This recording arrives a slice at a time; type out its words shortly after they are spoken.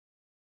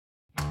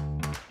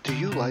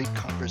you like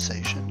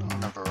conversation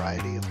on a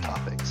variety of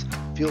topics?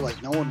 Feel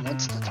like no one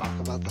wants to talk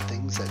about the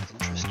things that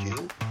interest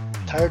you?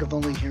 Tired of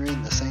only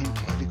hearing the same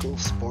political,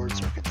 sports,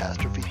 or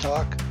catastrophe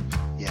talk?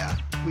 Yeah,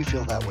 we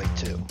feel that way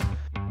too.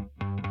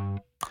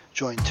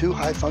 Join two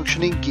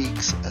high-functioning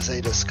geeks as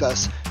they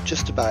discuss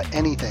just about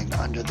anything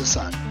under the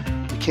sun.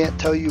 We can't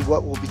tell you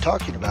what we'll be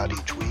talking about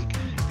each week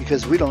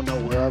because we don't know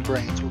where our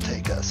brains will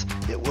take us.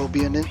 It will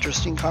be an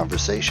interesting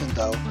conversation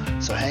though,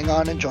 so hang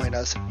on and join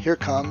us. Here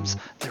comes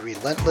the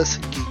relentless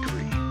geekery.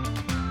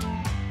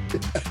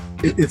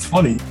 It's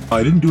funny.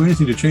 I didn't do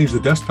anything to change the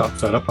desktop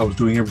setup. I was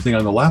doing everything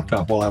on the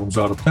laptop while I was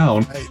out of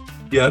town. Right.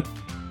 Yet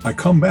I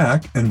come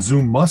back and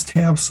Zoom must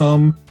have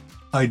some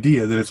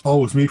idea that it's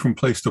always me from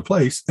place to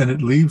place, and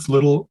it leaves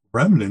little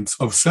remnants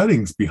of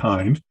settings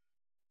behind.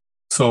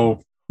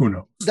 So who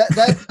knows?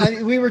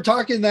 We were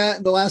talking that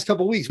in the last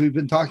couple of weeks. We've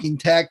been talking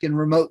tech and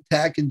remote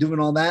tech and doing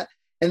all that.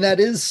 And that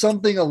is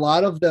something a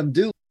lot of them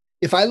do.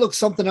 If I look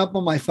something up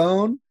on my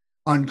phone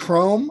on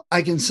Chrome,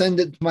 I can send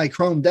it to my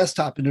Chrome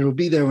desktop and it'll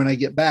be there when I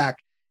get back.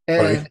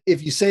 And Right.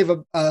 if you save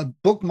a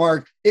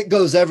bookmark, it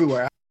goes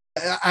everywhere.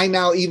 I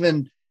now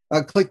even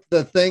clicked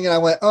the thing and I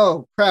went,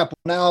 oh crap,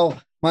 now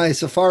my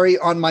Safari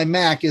on my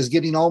Mac is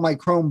getting all my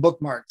Chrome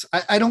bookmarks.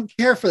 I don't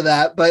care for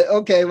that, but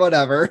okay,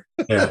 whatever.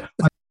 Yeah,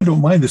 I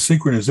don't mind the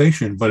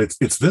synchronization, but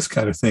it's this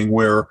kind of thing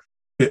where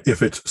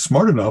if it's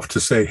smart enough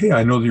to say, hey,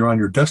 I know that you're on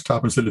your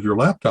desktop instead of your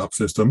laptop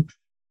system,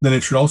 then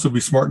it should also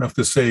be smart enough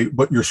to say,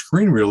 but your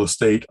screen real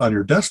estate on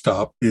your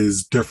desktop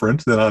is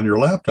different than on your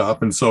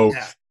laptop. And so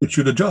it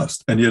should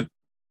adjust. And yet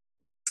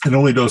it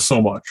only does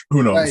so much.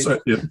 Who knows?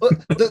 Right.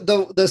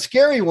 The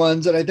scary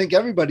ones that I think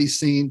everybody's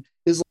seen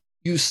is like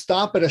you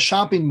stop at a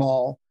shopping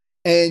mall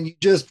and you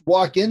just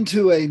walk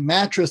into a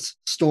mattress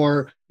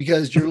store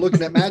because you're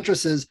looking at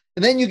mattresses,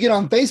 and then you get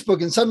on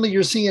Facebook and suddenly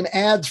you're seeing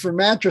ads for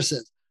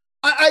mattresses.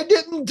 I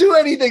didn't do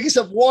anything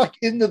except walk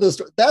into the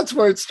store. That's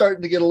where it's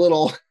starting to get a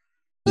little.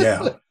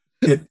 Yeah,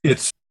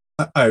 it's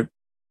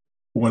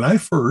when I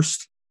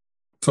first,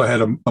 so I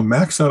had a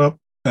Mac setup,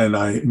 and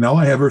now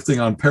I have everything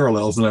on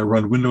Parallels, and I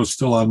run Windows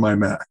still on my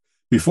Mac.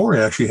 Before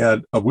I actually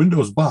had a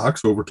Windows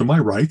box over to my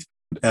right,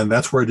 and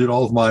that's where I did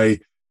all of my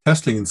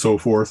testing and so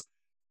forth.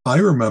 I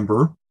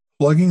remember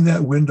plugging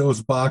that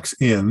Windows box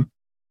in,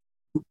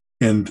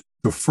 and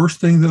the first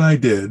thing that I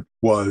did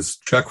was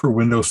check for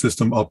Windows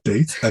system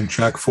updates and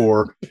check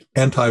for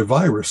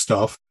antivirus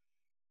stuff.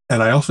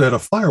 And I also had a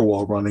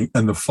firewall running,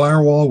 and the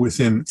firewall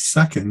within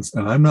seconds,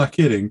 and I'm not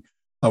kidding,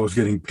 I was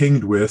getting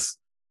pinged with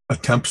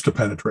attempts to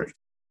penetrate.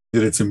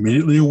 That it's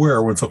immediately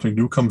aware when something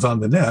new comes on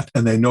the net,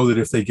 and they know that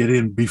if they get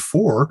in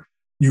before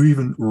you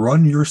even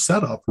run your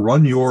setup,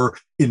 run your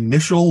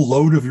initial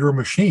load of your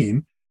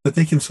machine, that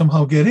they can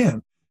somehow get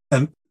in.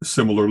 And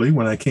similarly,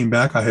 when I came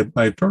back, I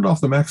had turned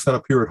off the Mac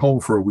setup here at home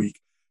for a week,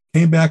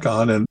 came back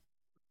on, and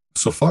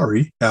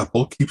Safari,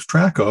 Apple, keeps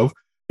track of,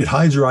 it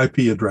hides your IP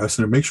address,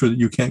 and it makes sure that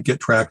you can't get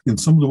tracked in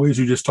some of the ways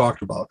you just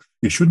talked about.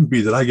 It shouldn't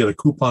be that I get a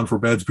coupon for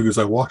beds because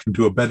I walked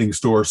into a bedding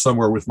store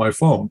somewhere with my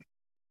phone.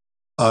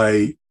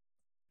 It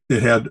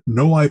had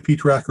no IP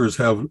trackers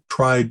have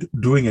tried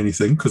doing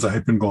anything because I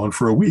had been gone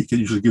for a week. It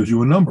usually gives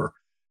you a number.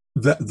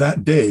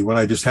 That day, when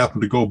I just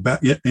happened to go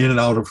back in and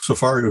out of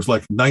Safari, it was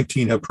like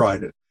 19 have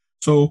tried it.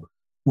 So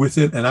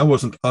and I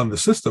wasn't on the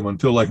system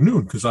until like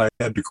noon because I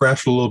had to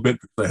crash a little bit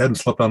because I hadn't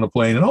slept on the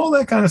plane and all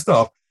that kind of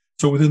stuff.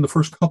 So within the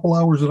first couple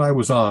hours that I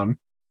was on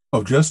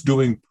of just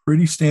doing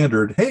pretty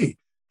standard, hey,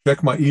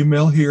 check my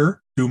email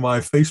here, do my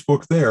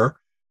Facebook there,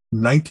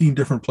 19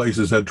 different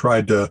places had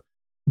tried to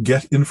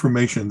get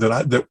information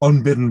that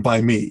unbidden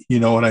by me. You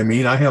know what I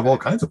mean? I have all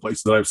kinds of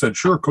places that I've said,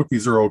 sure,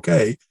 cookies are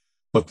okay,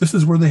 but this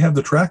is where they have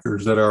the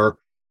trackers that are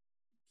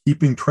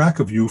keeping track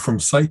of you from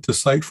site to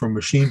site, from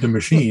machine to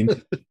machine.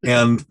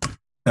 And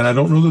I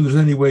don't know that there's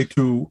any way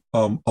to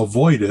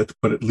avoid it,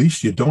 but at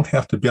least you don't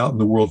have to be out in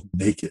the world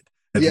naked.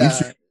 At least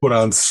you can put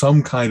on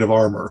some kind of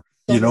armor.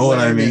 You know what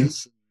I mean?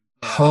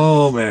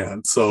 Oh,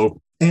 man.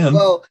 So,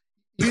 well,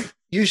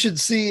 you should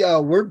see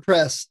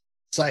WordPress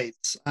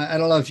sites. I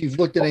don't know if you've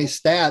looked at any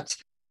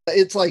stats.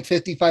 It's like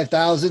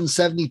 55,000,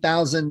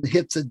 70,000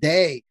 hits a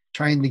day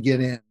trying to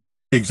get in.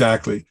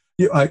 Exactly.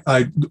 Yeah,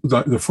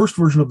 the first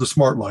version of the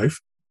Smart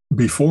Life,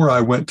 before I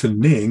went to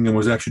Ning and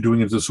was actually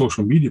doing it as a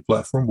social media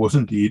platform, was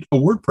indeed a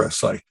WordPress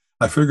site.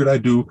 I figured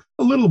I'd do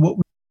a little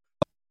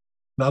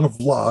not a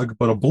vlog,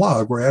 but a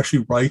blog where I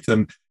actually write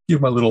and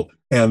give my little,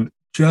 and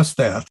just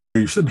that.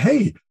 You said,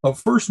 hey, a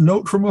first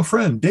note from a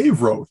friend,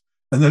 Dave wrote.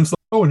 And then it's like,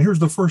 oh, and here's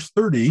the first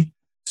 30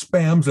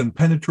 spams and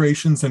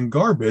penetrations and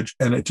garbage.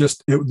 And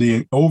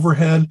the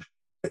overhead,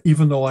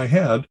 even though I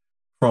had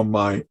from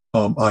my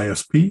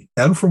ISP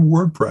and from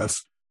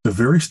WordPress, the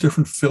various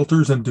different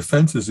filters and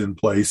defenses in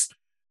place,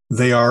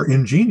 they are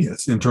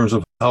ingenious in terms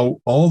of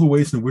how all the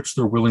ways in which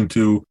they're willing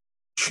to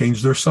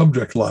change their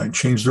subject line,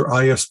 change their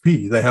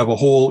ISP. They have a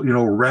whole,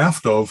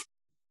 raft of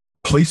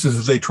places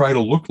that they try to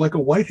look like a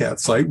white hat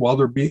site while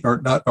they're being, or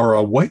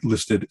a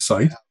whitelisted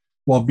site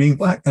while being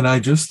black. And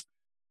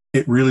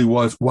it really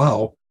was,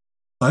 wow,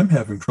 I'm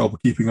having trouble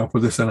keeping up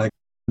with this and I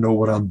know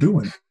what I'm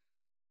doing.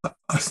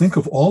 I think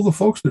of all the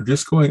folks that are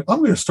just going, I'm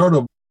going to start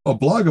a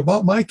blog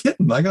about my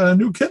kitten. I got a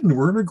new kitten.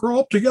 We're going to grow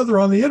up together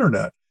on the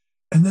internet.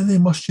 And then they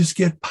must just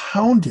get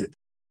pounded.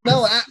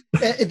 No,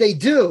 they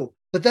do.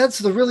 But that's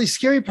the really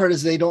scary part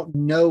is they don't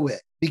know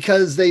it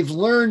because they've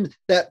learned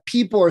that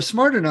people are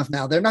smart enough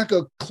now. They're not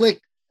going to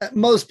click.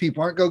 Most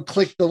people aren't going to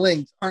click the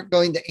links, aren't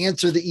going to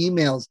answer the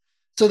emails.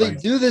 So they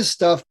do this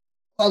stuff.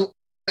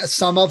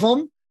 Some of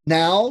them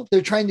now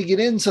they're trying to get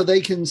in so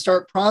they can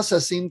start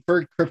processing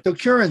for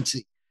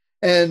cryptocurrency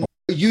and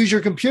use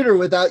your computer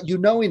without you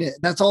knowing it.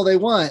 And that's all they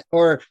want.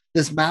 Or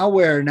this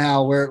malware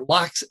now where it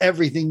locks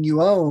everything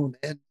you own.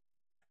 And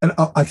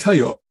I tell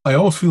you, I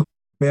always feel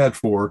bad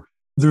for,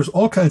 there's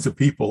all kinds of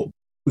people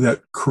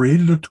that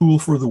created a tool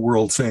for the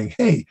world saying,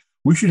 hey,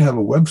 we should have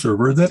a web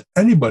server that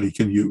anybody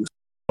can use.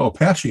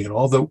 Apache and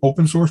all the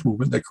open source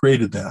movement that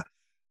created that.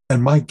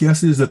 And my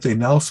guess is that they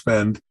now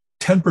spend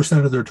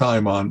 10% of their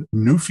time on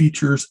new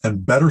features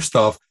and better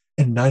stuff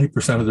and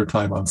 90% of their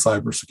time on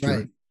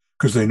cybersecurity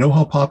because they know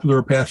how popular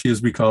Apache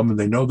has become and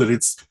they know that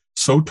it's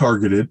so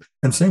targeted.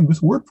 And same with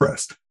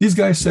WordPress. These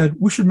guys said,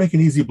 we should make an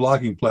easy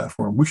blogging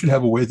platform. We should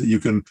have a way that you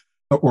can,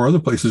 or other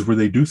places where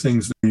they do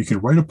things that you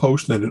can write a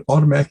post and it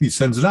automatically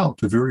sends it out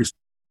to various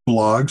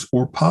blogs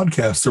or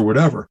podcasts or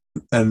whatever.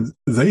 And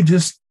they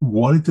just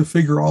wanted to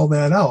figure all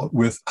that out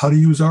with how to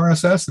use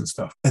RSS and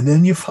stuff. And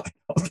then you find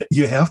out that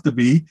you have to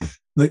be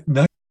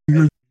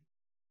you're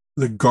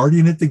the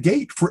guardian at the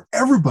gate for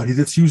everybody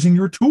that's using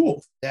your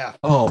tool. Yeah.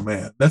 Oh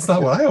man, that's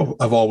not what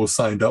I've always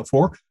signed up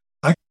for.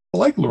 I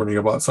like learning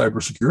about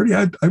cybersecurity.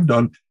 I've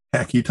done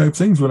hacky type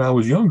things when I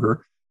was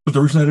younger, but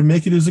the reason I didn't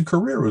make it as a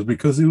career was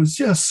because it was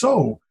just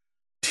so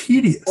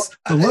tedious.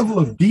 The level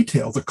of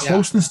detail, the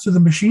closeness to the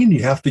machine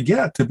you have to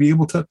get to be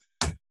able to.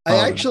 I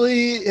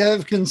actually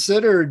have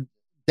considered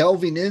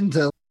delving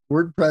into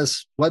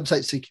WordPress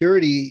website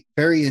security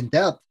very in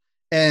depth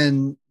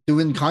and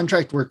doing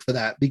contract work for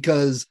that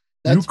because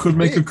you could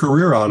make a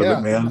career out of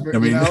it, man. I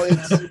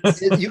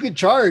mean, you could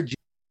charge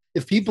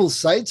if people's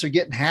sites are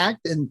getting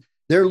hacked and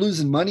they're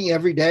losing money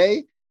every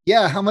day.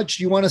 Yeah. How much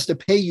do you want us to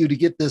pay you to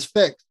get this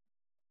fixed?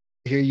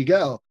 Here you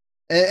go.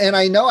 And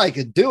I know I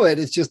could do it.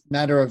 It's just a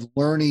matter of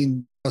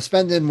learning,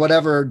 spending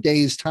whatever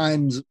days,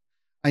 times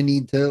I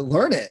need to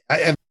learn it.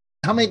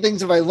 How many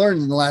things have I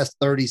learned in the last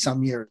 30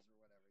 some years?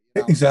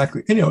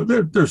 Exactly. And,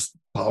 there's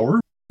power,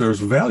 there's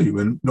value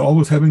in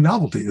always having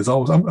novelty. Is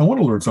always, I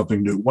want to learn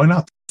something new. Why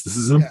not? This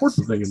is an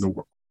important thing in the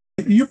world.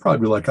 You're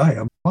probably like I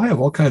am. I have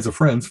all kinds of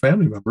friends,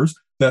 family members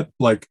that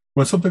like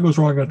when something goes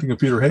wrong on the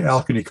computer, hey,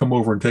 Al, can you come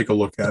over and take a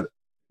look at it?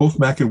 Both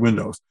Mac and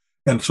Windows.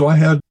 And so I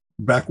had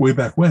way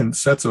back when,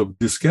 sets of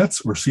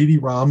diskettes or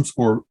CD-ROMs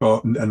or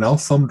and now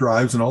thumb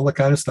drives and all that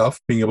kind of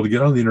stuff, being able to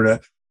get on the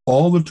internet,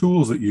 all the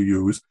tools that you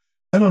use.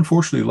 And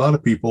unfortunately, a lot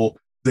of people,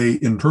 they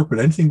interpret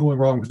anything going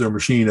wrong with their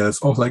machine as,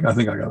 oh, like, I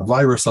think I got a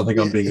virus, I think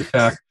I'm being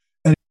attacked.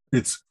 And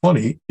it's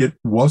funny, it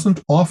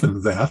wasn't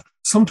often that.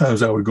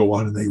 Sometimes I would go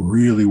on and they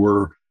really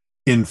were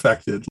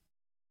infected,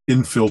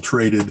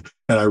 infiltrated,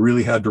 and I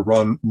really had to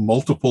run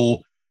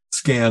multiple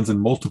scans and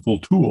multiple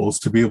tools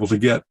to be able to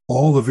get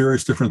all the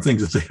various different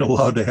things that they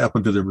allowed to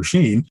happen to their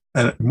machine.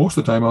 And most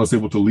of the time I was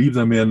able to leave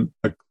them in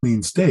a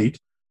clean state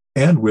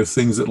and with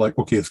things that like,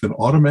 okay, it's going to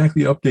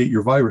automatically update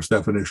your virus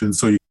definition.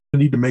 So you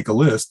need to make a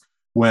list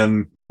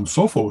when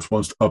Sophos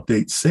wants to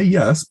update, say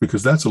yes,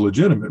 because that's a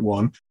legitimate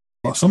one.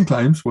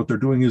 Sometimes what they're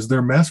doing is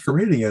they're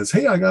masquerading as,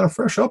 hey, I got a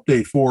fresh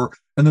update for,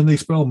 and then they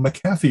spell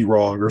McAfee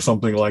wrong or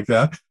something like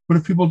that. But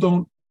if people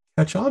don't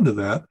catch on to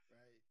that,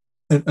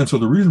 and so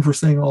the reason for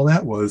saying all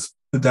that was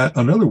that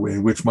another way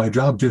in which my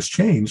job just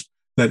changed,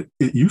 that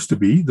it used to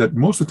be that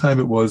most of the time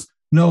it was,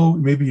 no,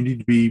 maybe you need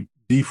to be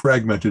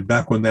defragmented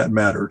back when that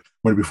mattered,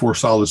 when before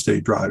solid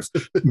state drives.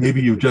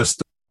 Maybe you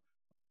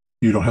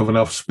don't have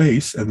enough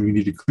space and you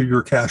need to clear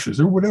your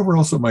caches or whatever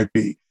else it might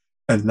be.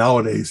 And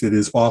nowadays it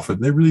is often,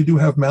 they really do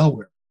have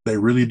malware. They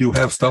really do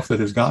have stuff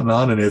that has gotten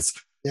on and it's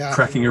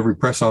tracking every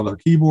press on their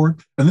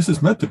keyboard. And this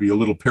is meant to be a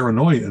little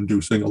paranoia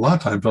inducing. A lot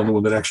of times I'm the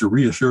one that actually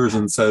reassures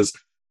and says,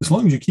 as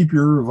long as you keep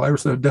your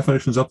virus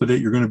definitions up to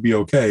date, you're going to be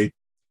okay.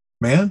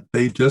 Man,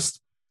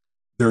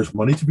 there's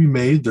money to be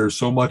made. There's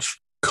so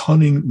much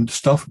cunning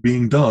stuff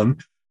being done,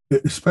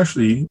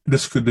 especially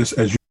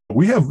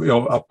we have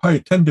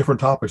probably 10 different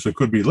topics it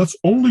could be. Let's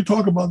only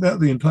talk about that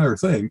the entire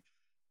thing.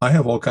 I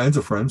have all kinds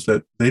of friends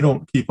that they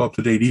don't keep up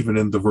to date even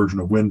in the version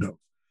of Windows.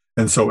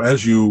 And so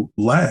as you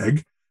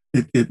lag,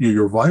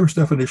 your virus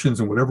definitions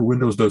and whatever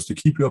Windows does to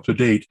keep you up to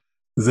date,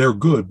 they're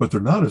good, but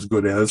they're not as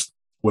good as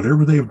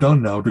whatever they've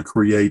done now to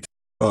create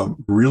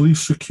really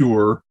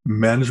secure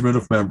management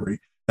of memory.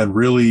 And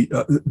really,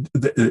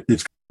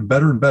 it's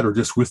better and better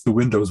just with the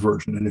Windows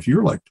version. And if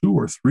you're like 2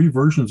 or 3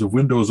 versions of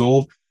Windows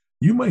old,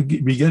 you might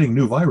be getting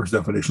new virus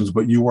definitions,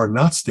 but you are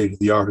not state of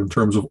the art in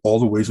terms of all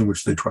the ways in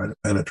which they try to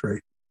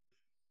penetrate.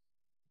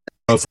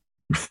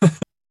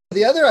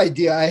 The other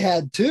idea I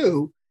had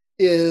too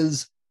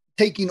is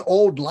taking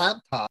old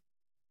laptops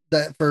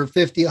that for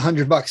 $50,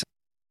 $100,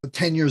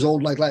 10 years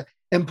old,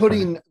 and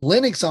putting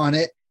Linux on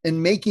it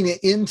and making it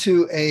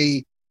into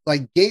a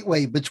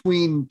gateway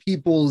between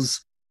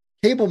people's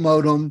cable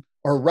modem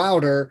or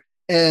router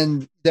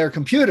and their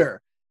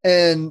computer.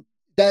 And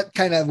that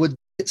kind of would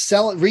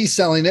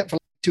reselling it for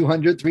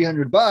 $200,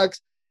 $300.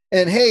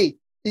 And hey,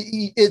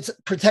 it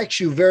protects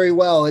you very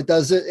well. It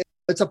does it.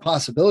 It's a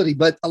possibility,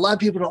 but a lot of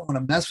people don't want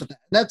to mess with that.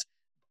 And that's,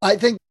 I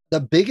think, the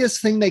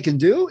biggest thing they can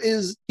do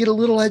is get a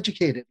little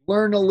educated,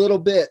 learn a little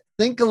bit,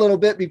 think a little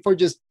bit before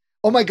just,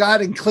 oh my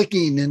God, and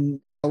clicking and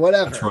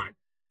whatever.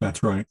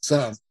 That's right.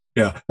 So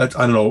yeah, I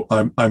don't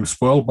know. I'm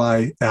spoiled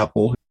by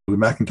Apple. The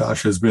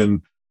Macintosh has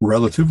been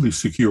relatively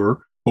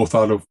secure, both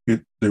out of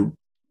it, and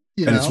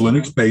it's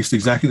Linux based.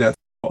 Exactly that.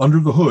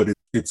 Under the hood,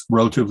 it's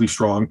relatively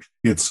strong.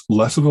 It's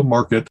less of a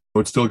market.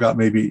 It's still got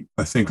maybe,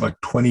 I think, like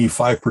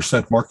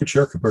 25% market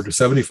share compared to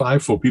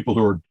 75. So people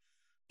who are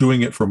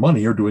doing it for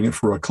money or doing it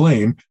for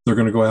acclaim, they're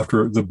going to go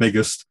after the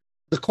biggest.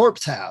 The corps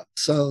have.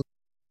 So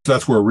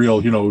that's where real,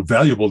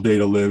 valuable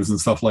data lives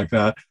and stuff like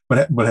that.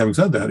 But having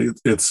said that,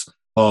 it's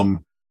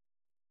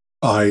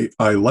I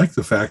like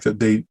the fact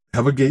that they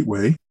have a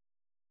gateway.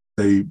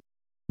 They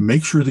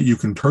make sure that you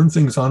can turn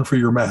things on for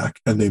your Mac,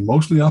 and they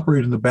mostly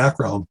operate in the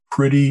background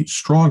pretty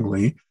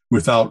strongly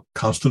without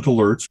constant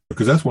alerts,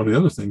 because that's one of the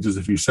other things is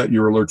if you set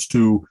your alerts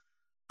too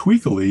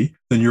tweakily,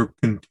 then you're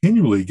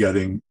continually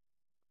getting,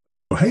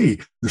 hey,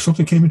 there's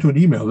something came into an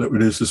email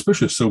that is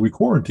suspicious, so we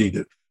quarantined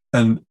it.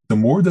 And the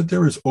more that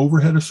there is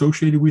overhead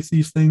associated with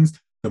these things,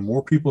 the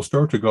more people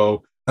start to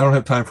go, I don't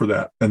have time for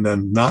that, and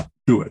then not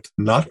do it,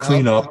 not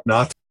clean up,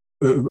 not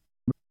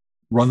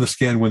run the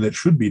scan when it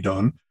should be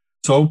done.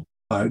 So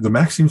the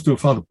Mac seems to have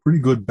found a pretty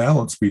good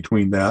balance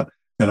between that.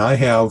 And I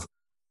have,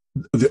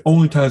 the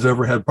only times I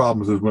ever had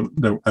problems is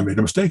when I made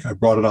a mistake. I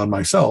brought it on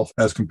myself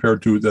as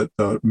compared to that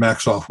the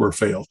Mac software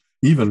failed.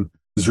 Even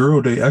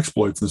 0-day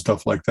exploits and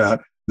stuff like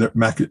that,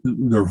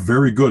 they're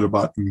very good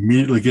about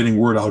immediately getting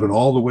word out in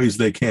all the ways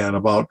they can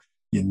about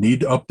you need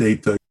to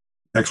update the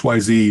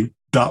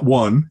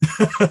XYZ.1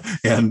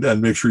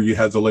 and make sure you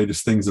have the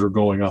latest things that are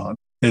going on.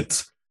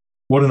 It's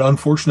what an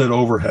unfortunate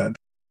overhead.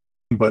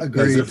 But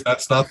Agreed. As if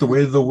that's not the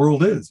way the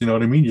world is, you know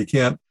what I mean? You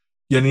can't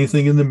get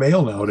anything in the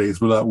mail nowadays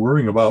without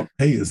worrying about,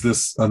 hey, is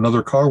this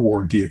another car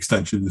warranty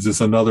extension? Is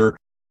this another?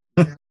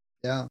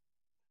 Yeah.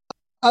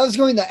 I was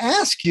going to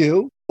ask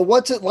you,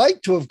 what's it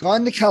like to have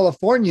gone to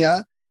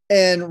California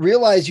and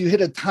realize you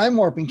hit a time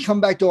warp and come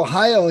back to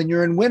Ohio and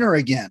you're in winter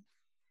again?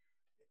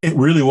 It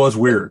really was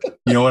weird.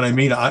 You know what I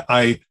mean?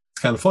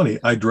 It's kind of funny.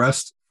 I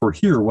dressed for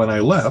here when I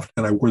left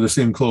and I wore the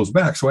same clothes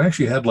back. So I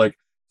actually had like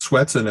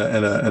sweats and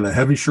a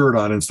heavy shirt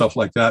on and stuff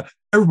like that.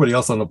 Everybody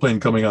else on the plane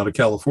coming out of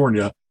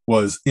California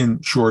was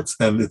in shorts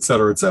and et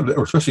cetera,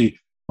 or especially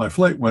my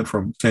flight went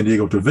from San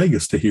Diego to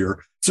Vegas to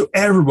here. So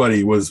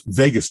everybody was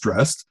Vegas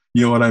dressed,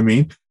 you know what I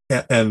mean?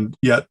 And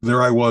yet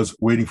there I was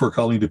waiting for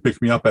Colleen to pick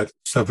me up at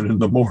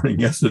 7 a.m.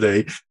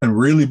 yesterday and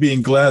really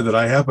being glad that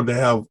I happened to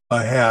have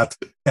a hat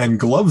and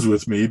gloves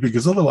with me,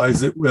 because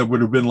otherwise it would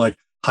have been like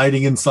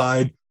hiding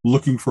inside,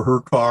 looking for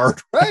her car.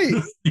 Right.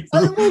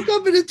 I woke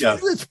up and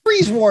it's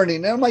freeze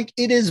warning. And I'm like,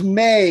 it is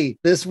May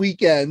this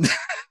weekend.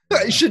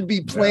 I should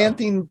be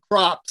planting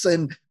crops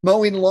and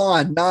mowing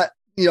lawn, not,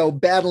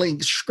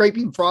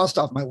 scraping frost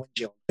off my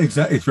windshield.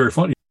 Exactly. It's very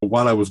funny.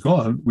 While I was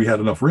gone, we had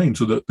enough rain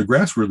so that the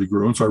grass really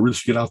grew. And so I really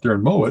should get out there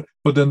and mow it.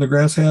 But then the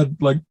grass had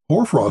like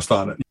hoarfrost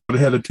on it. But it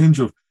had a tinge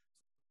of,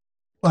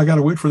 I got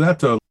to wait for that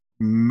to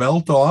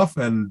melt off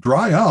and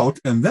dry out.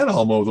 And then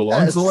I'll mow the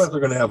lawn. Yes. Otherwise they're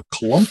going to have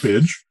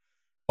clumpage.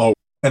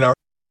 And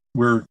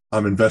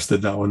I'm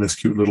invested now in this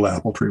cute little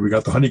apple tree. We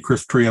got the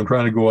Honeycrisp tree. I'm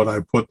trying to go out. I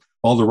put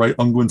all the right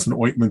unguents and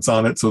ointments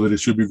on it so that it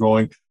should be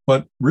growing.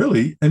 But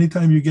really,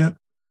 anytime you get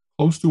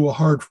close to a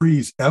hard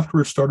freeze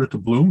after it started to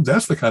bloom,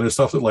 that's the kind of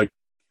stuff that like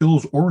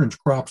kills orange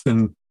crops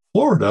in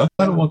Florida.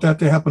 I don't want that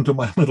to happen to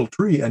my little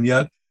tree. And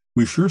yet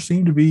we sure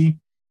seem to be,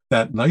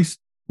 that nice,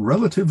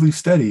 relatively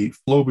steady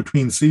flow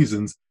between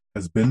seasons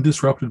has been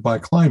disrupted by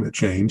climate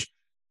change.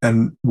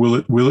 And will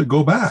it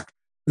go back?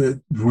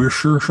 We're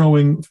sure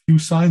showing few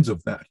signs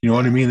of that. You know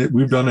what I mean?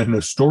 We've done an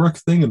historic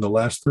thing in the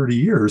last 30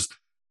 years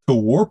to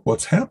warp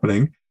what's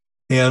happening.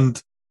 And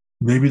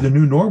maybe the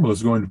new normal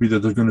is going to be that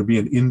there's going to be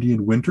an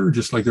Indian winter,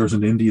 just like there's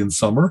an Indian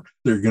summer.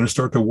 They're going to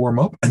start to warm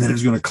up and then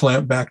it's going to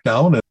clamp back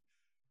down.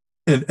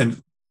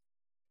 And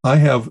I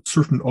have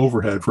certain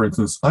overhead. For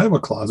instance, I have a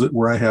closet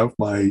where I have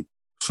my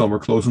summer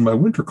clothes and my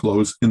winter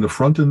clothes in the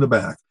front and the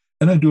back.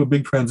 And I do a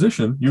big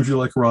transition, usually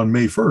like around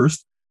May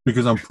 1st,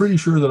 because I'm pretty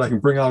sure that I can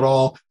bring out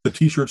all the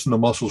T-shirts and the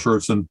muscle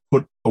shirts and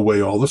put away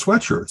all the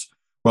sweatshirts.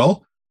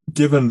 Well,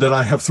 given that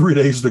I have 3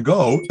 days to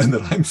go and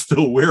that I'm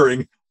still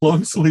wearing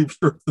long sleeve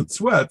shirts and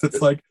sweats,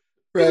 it's like,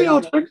 maybe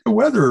I'll check the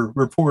weather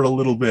report a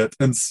little bit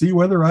and see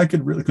whether I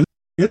could really, because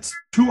it's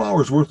 2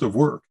 hours worth of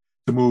work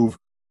to move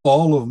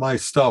all of my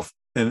stuff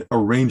and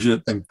arrange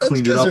it and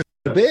clean it up.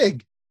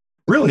 Big.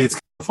 Really, it's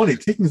kind of funny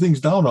taking things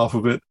down off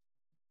of it.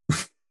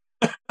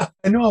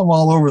 I know I'm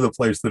all over the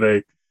place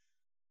today.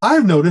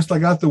 I've noticed I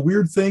got the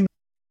weird thing.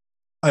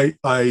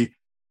 A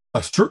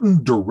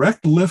certain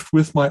direct lift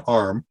with my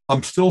arm,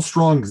 I'm still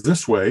strong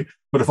this way,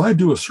 but if I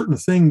do a certain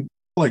thing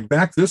like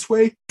back this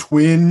way,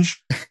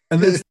 twinge,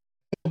 and then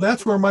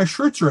That's where my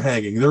shirts are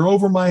hanging. They're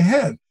over my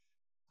head.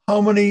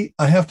 How many?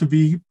 I have to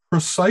be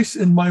precise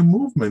in my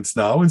movements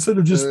now instead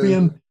of just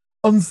being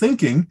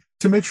unthinking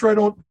to make sure I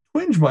don't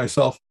twinge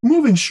myself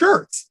moving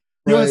shirts.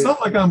 You know, it's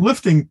not like I'm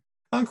lifting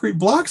concrete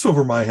blocks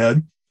over my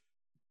head.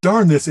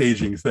 Darn this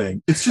aging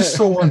thing. It's just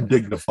so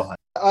undignified.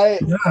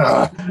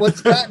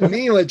 What's gotten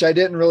me, which I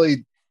didn't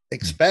really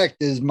expect,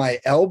 is my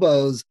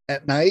elbows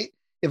at night.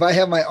 If I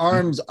have my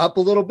arms up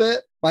a little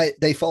bit,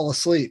 they fall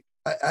asleep.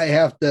 I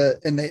have to,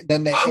 and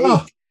then they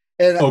ache.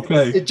 And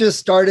it just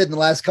started in the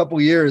last couple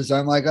of years.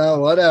 I'm like, oh,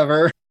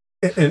 whatever.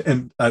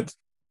 And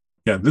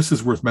this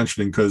is worth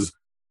mentioning because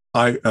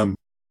I am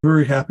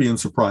very happy and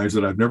surprised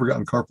that I've never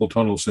gotten carpal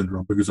tunnel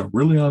syndrome because I'm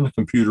really on the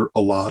computer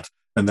a lot.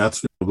 And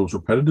that's those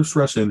repetitive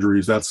stress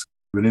injuries. That's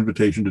an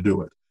invitation to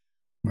do it.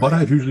 Right. But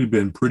I've usually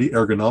been pretty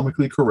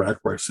ergonomically correct,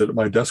 where I sit at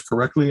my desk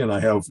correctly and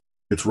I have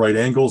its right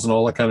angles and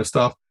all that kind of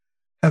stuff.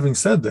 Having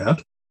said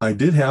that, I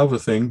did have a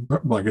thing,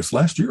 I guess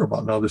last year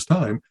about now this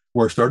time,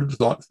 where I started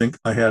to think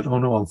I had, oh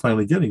no, I'm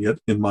finally getting it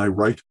in my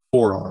right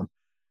forearm.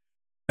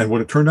 And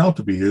what it turned out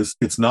to be is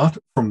it's not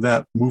from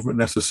that movement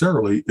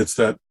necessarily. It's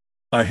that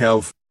I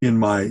have in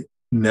my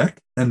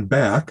neck and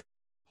back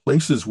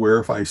places where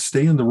if I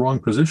stay in the wrong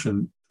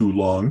position too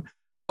long,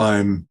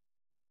 I'm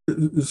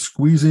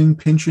squeezing,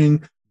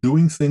 pinching,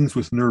 doing things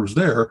with nerves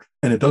there,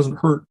 and it doesn't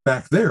hurt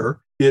back there.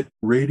 It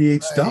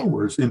radiates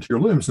downwards into your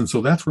limbs. And so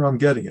that's where I'm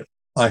getting it.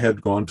 I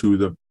had gone to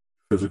the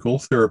physical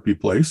therapy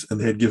place and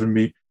they had given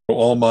me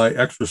all my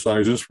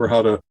exercises for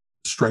how to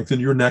strengthen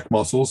your neck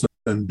muscles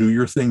and do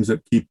your things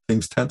that keep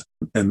things tense.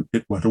 And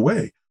it went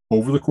away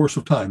over the course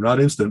of time,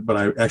 not instant, but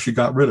I actually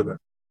got rid of it.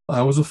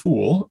 I was a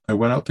fool. I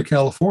went out to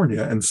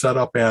California and set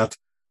up at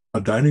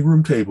a dining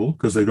room table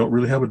because they don't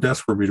really have a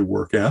desk for me to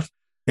work at.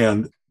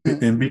 And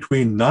in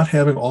between not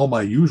having all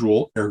my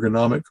usual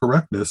ergonomic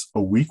correctness,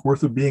 a week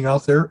worth of being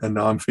out there, and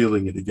now I'm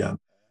feeling it again.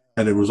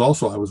 And it was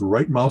also, I was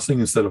right mousing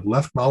instead of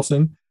left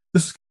mousing.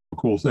 This is a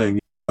cool thing,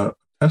 a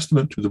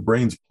testament to the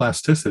brain's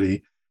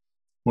plasticity.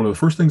 One of the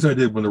first things I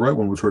did when the right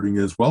one was hurting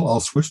is, well, I'll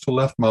switch to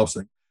left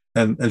mousing.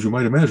 And as you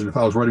might imagine, if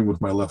I was writing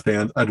with my left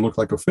hand, I'd look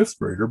like a fifth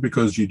grader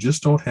because you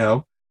just don't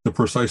have the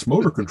precise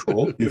motor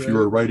control if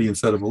you're a righty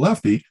instead of a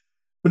lefty.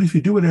 But if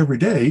you do it every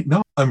day,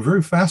 now I'm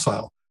very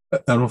facile. I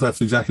don't know if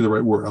that's exactly the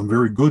right word. I'm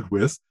very good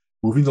with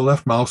moving the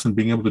left mouse and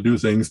being able to do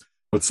things.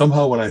 But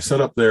somehow when I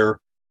set up there,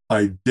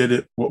 I did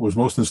it. What was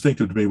most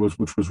instinctive to me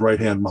which was right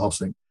hand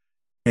mousing.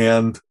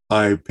 And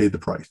I paid the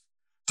price.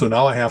 So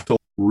now I have to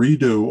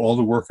redo all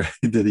the work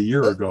I did a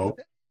year ago.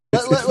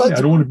 It's funny.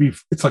 I don't want to be,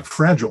 it's like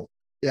fragile.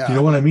 Yeah. You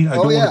know what I mean? I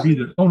don't want to be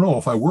that, oh no,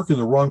 if I work in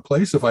the wrong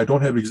place, if I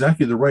don't have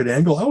exactly the right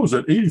angle, I was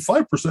at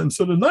 85%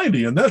 instead of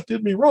 90, and that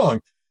did me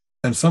wrong.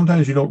 And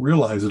sometimes you don't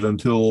realize it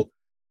until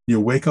you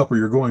wake up or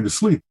you're going to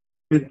sleep.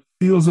 It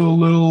feels a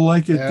little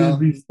like it did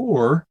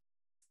before.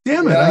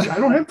 Damn it, I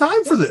don't have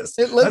time for this.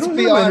 Let's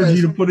be honest.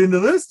 Energy to put into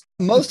this.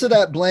 Most of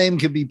that blame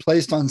can be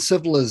placed on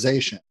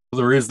civilization.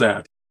 There is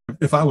that.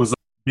 If I was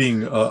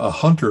being a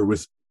hunter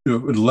with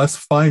less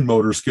fine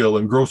motor skill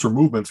and grosser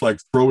movements, like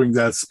throwing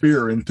that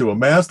spear into a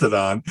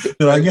mastodon,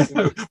 then I guess,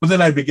 but then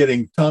I'd be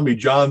getting Tommy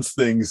John's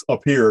things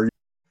up here.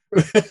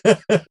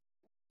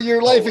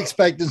 Your life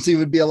expectancy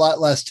would be a lot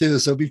less too.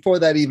 So before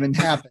that even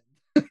happened.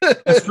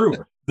 That's true.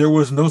 There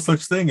was no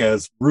such thing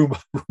as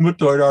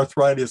rheumatoid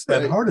arthritis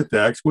and heart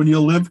attacks when you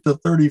live to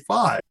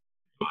 35.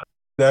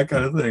 That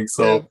kind of thing.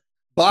 So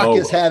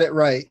Bacchus had it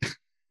right.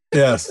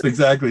 Yes,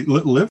 exactly.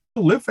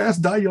 Live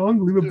fast, die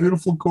young, leave a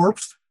beautiful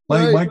corpse.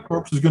 My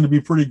corpse is going to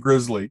be pretty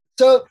grisly.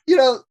 So,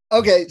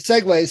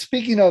 segue.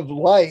 Speaking of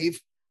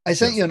life, I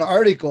sent you an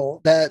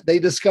article that they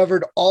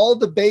discovered all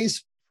the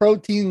base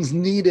proteins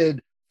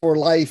needed for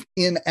life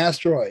in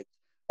asteroids.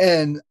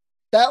 And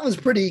that was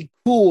pretty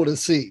cool to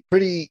see,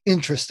 pretty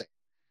interesting.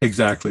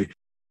 Exactly.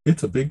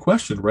 It's a big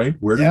question, right?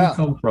 Where do we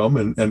come from?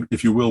 And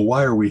if you will,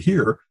 why are we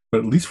here? But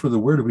at least for the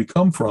where do we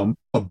come from,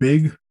 a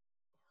big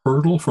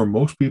hurdle for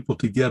most people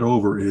to get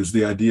over is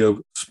the idea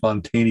of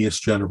spontaneous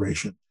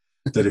generation.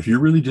 That if you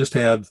really just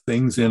had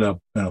things in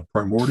a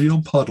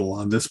primordial puddle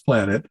on this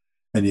planet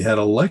and you had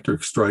a lightning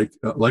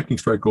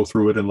strike go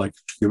through it and like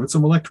give it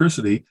some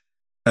electricity,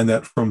 and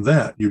that from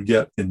that you'd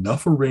get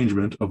enough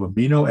arrangement of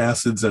amino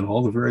acids and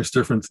all the various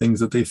different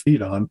things that they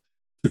feed on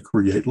to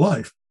create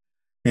life.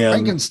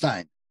 And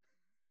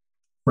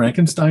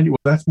Frankenstein, well,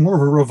 that's more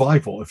of a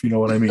revival, if you know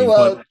what I mean.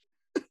 Well,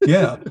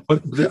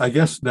 but I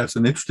guess that's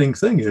an interesting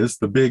thing is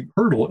the big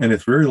hurdle, and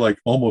it's very like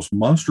almost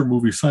monster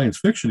movie science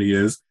fiction-y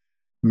is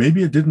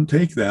maybe it didn't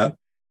take that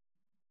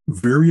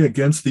very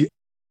against the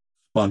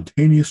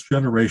spontaneous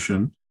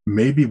generation.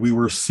 Maybe we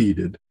were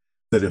seeded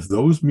that if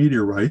those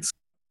meteorites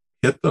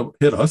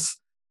hit us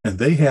and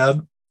they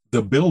had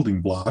the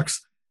building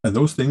blocks and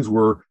those things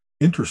were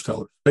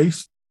interstellar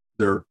space,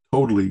 they're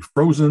totally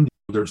frozen.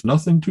 There's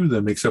nothing to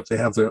them except they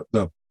have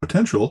the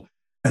potential.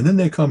 And then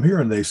they come here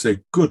and they say,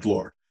 good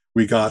Lord,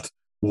 we got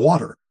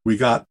water. We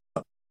got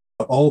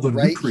all the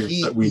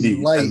nutrients that we need.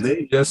 Light. And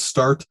they just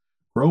start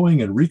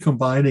growing and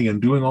recombining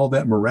and doing all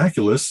that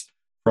miraculous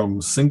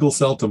from single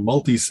cell to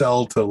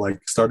multi-cell to like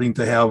starting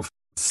to have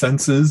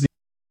senses.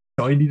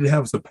 All you need to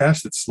have is a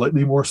patch that's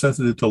slightly more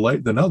sensitive to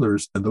light than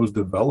others, and those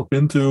develop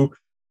into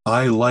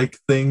eye like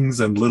things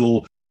and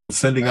little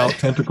sending out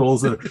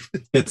tentacles. And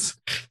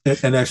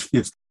actually,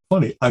 it's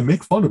funny. I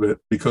make fun of it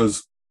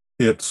because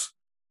it's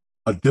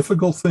a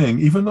difficult thing.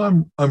 Even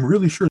though I'm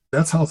really sure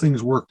that's how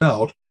things worked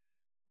out,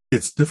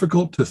 it's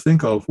difficult to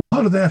think of, well,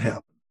 how did that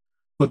happen?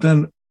 But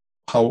then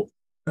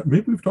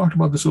maybe we've talked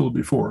about this a little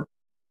before.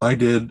 I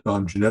did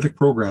genetic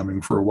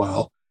programming for a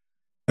while.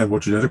 And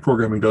what genetic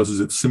programming does is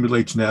it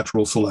simulates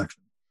natural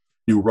selection.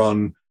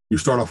 You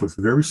start off with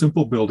very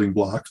simple building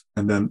blocks,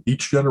 and then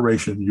each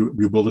generation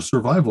you build a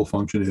survival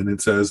function in.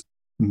 It says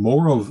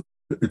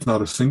it's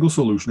not a single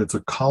solution, it's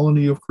a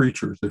colony of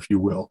creatures, if you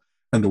will.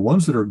 And the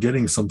ones that are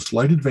getting some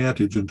slight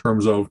advantage in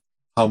terms of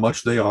how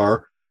much they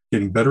are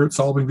getting better at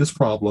solving this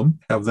problem,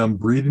 have them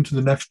breed into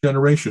the next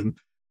generation,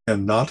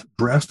 and not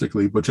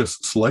drastically, but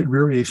just slight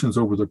variations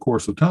over the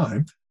course of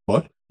time.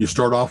 But you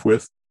start off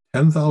with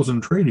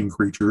 10,000 trading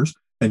creatures,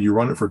 and you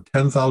run it for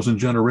 10,000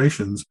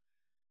 generations.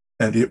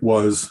 And it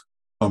was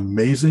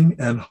amazing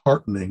and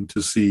heartening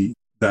to see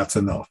that's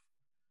enough.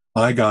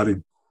 I got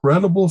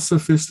incredible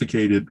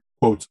sophisticated,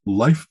 quotes,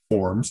 life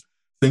forms,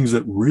 things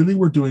that really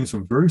were doing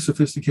some very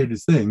sophisticated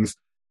things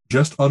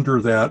just under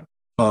that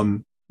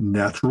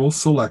natural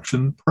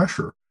selection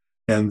pressure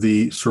and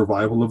the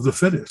survival of the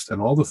fittest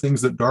and all the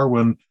things that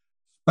Darwin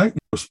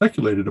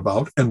speculated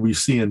about. And we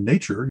see in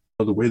nature,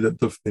 the way that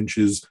the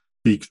finch's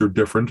beaks are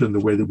different and the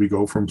way that we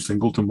go from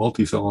single to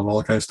multi-cell and all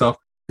that kind of stuff.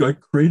 I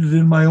created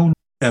in my own,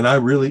 and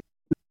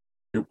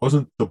it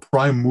wasn't the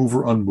prime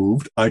mover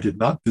unmoved. I did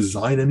not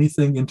design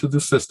anything into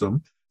the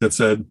system that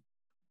said,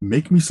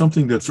 make me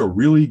something that's a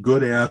really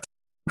good at,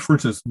 for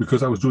instance,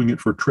 because I was doing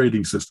it for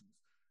trading systems.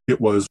 It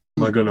was,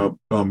 am I going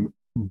to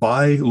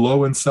buy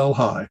low and sell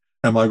high?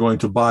 Am I going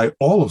to buy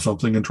all of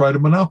something and try to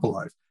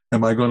monopolize?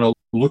 Am I going to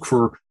look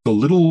for the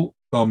little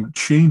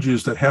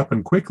changes that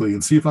happen quickly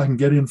and see if I can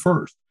get in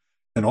first?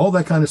 And all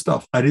that kind of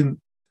stuff. I didn't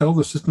tell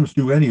the systems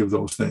to do any of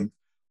those things.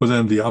 But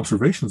then the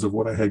observations of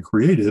what I had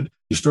created,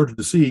 you started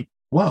to see,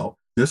 wow,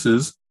 this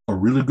is a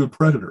really good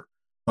predator.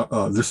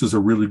 This is a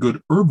really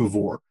good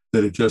herbivore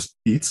that it just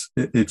eats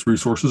its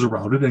resources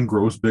around it and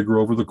grows bigger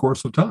over the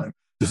course of time.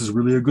 This is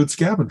really a good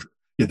scavenger.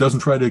 It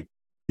doesn't try to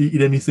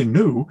eat anything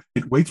new.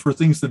 It waits for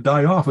things to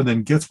die off and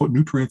then gets what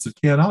nutrients it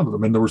can out of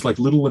them. And there was like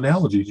little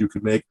analogies you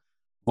could make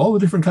of all the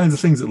different kinds of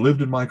things that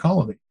lived in my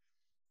colony.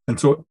 And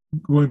so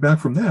going back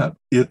from that,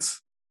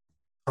 it's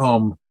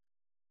the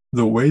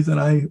way that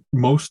I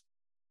most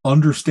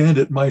understand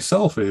it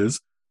myself is,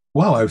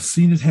 wow, I've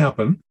seen it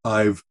happen.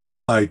 I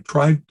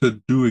tried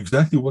to do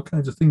exactly what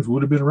kinds of things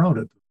would have been around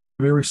at the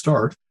very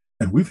start.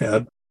 And we've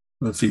had,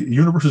 let's see, the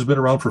universe has been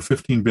around for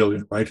 15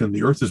 billion, right? And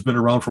the Earth has been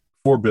around for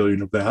 4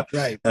 billion of that.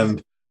 Right.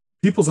 And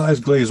people's eyes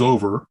glaze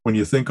over when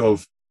you think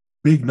of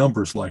big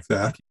numbers like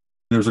that.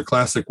 There's a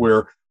classic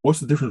where, what's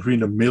the difference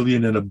between a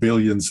million and a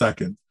billion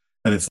seconds?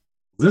 And it's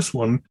this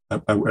one,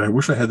 I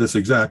wish I had this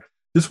exact.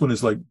 This one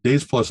is like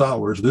days plus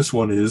hours. This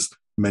one is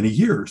many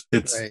years.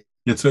 It's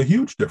a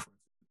huge difference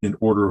in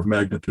order of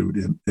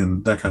magnitude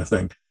in that kind of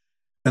thing.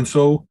 And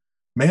so,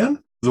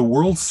 man, the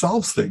world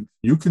solves things.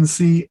 You can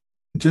see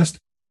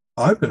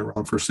I've been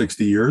around for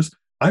 60 years.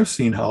 I've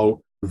seen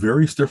how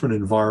various different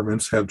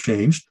environments have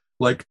changed,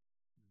 like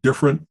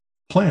different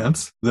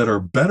plants that are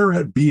better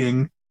at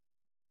being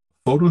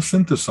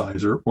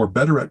photosynthesizer or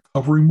better at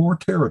covering more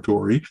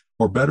territory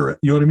or better at,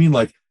 you know what I mean?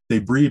 Like they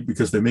breed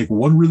because they make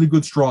one really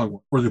good strong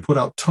one, or they put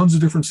out tons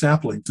of different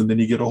saplings, and then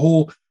you get a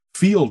whole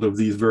field of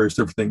these various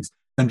different things,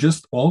 and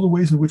just all the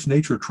ways in which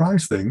nature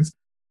tries things.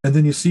 And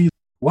then you see,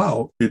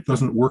 wow, it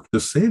doesn't work the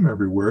same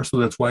everywhere. So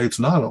that's why it's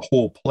not a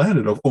whole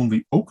planet of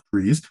only oak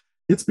trees.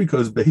 It's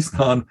because based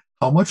on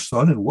how much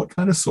sun and what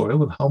kind of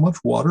soil and how much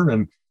water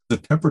and the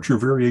temperature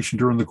variation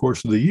during the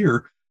course of the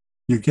year,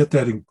 you get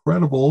that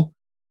incredible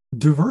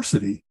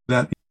diversity.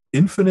 That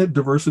infinite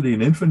diversity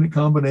and infinite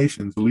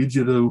combinations leads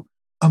you to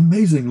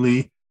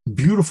amazingly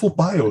beautiful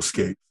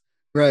bioscapes.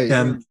 Right.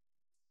 And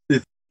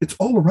it's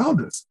all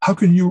around us. How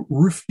can you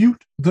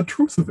refute the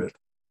truth of it?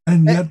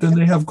 And yet then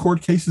they have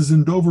court cases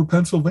in Dover,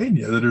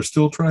 Pennsylvania that are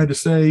still trying to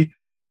say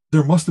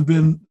there must have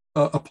been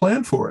a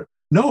plan for it.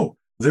 No,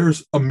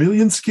 there's a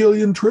million,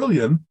 skillion,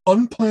 trillion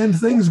unplanned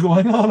things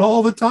going on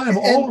all the time,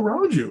 all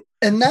around you.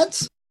 And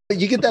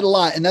you get that a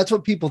lot. And that's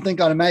what people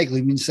think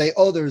automatically when you say,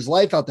 oh, there's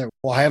life out there.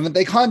 Why haven't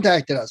they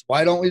contacted us?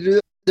 Why don't we do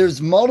it?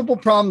 There's multiple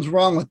problems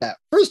wrong with that.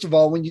 First of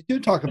all, when you do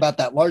talk about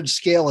that large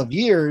scale of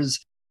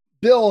years,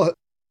 Bill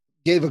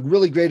gave a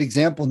really great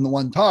example in the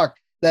one talk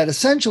that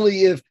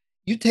essentially if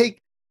you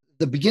take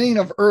the beginning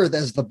of Earth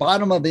as the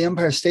bottom of the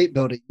Empire State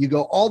Building, you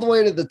go all the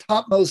way to the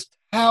topmost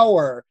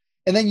tower,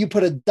 and then you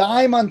put a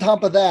dime on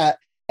top of that,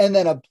 and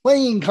then a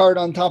playing card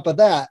on top of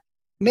that,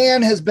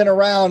 man has been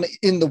around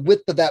in the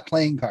width of that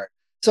playing card.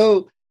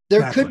 So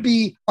there could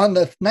be on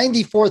the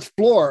 94th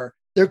floor,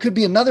 there could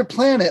be another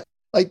planet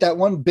like that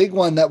one big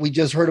one that we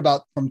just heard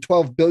about from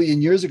 12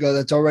 billion years ago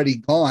that's already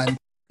gone.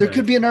 There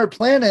could be another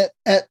planet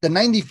at the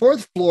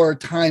 94th floor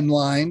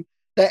timeline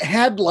that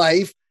had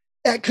life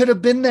that could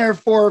have been there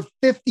for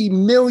 50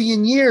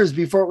 million years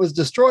before it was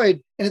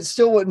destroyed, and it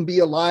still wouldn't be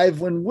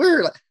alive when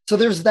we're. So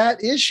there's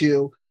that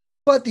issue.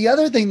 But the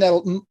other thing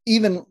that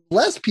even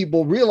less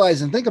people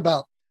realize and think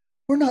about,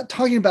 we're not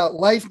talking about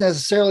life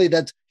necessarily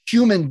that's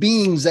human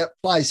beings that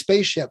fly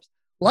spaceships.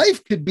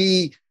 Life could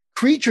be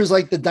creatures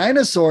like the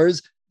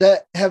dinosaurs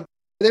that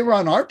they were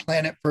on our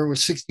planet for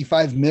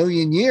 65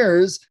 million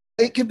years.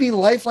 It could be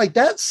life like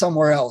that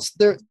somewhere else.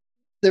 There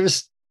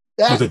was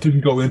that. But it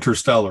didn't go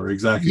interstellar,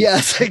 exactly.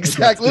 Yes,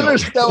 exactly.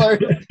 Interstellar.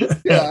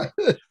 Yeah.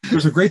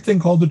 There's a great thing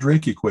called the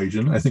Drake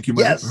equation. I think you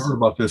might have heard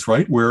about this,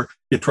 right? Where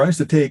it tries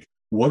to take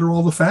what are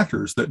all the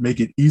factors that make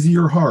it easy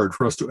or hard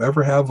for us to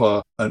ever have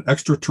an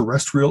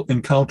extraterrestrial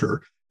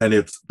encounter. And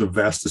it's the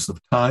vastness of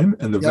time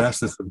and the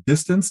vastness of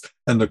distance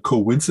and the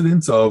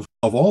coincidence of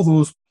all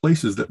those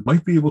places that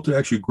might be able to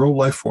actually grow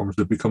life forms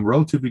that become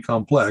relatively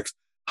complex.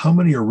 How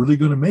many are really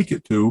going to make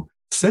it to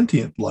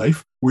sentient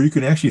life where you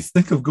can actually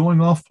think of going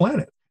off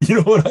planet? You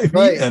know what I mean?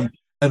 Right.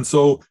 And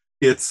so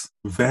it's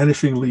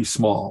vanishingly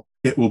small.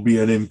 It will be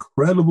an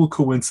incredible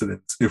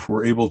coincidence if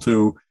we're able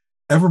to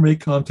ever make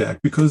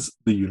contact, because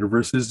the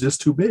universe is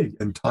just too big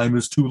and time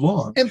is too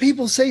long. And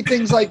people say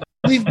things like,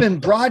 we've been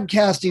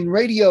broadcasting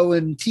radio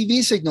and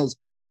TV signals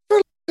for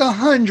like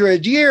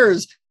 100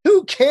 years.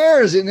 Who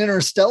cares in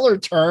interstellar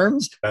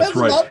terms? That's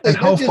right. Nothing. And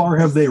how far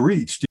have they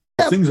reached?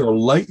 Things are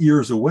light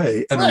years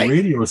away, and a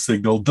radio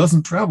signal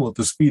doesn't travel at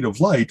the speed of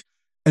light.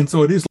 And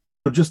so it is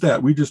just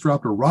that. We just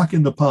dropped a rock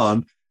in the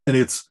pond,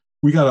 and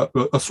we got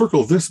a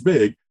circle this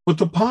big, but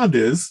the pond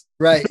is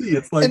right.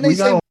 It's like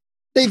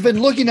they've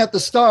been looking at the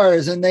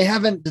stars and they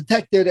haven't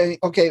detected any.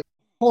 Okay,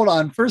 hold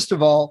on. First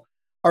of all,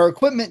 our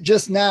equipment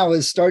just now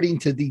is starting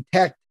to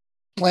detect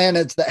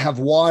planets that have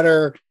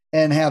water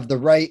and have the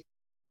right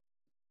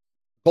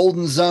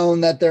golden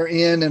zone that they're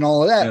in and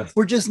all of that. Yes.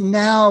 We're just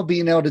now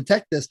being able to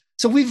detect this.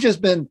 So we've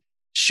just been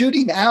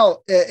shooting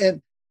out.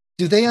 And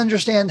do they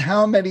understand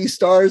how many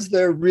stars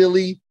there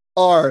really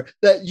are,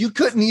 that you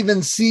couldn't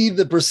even see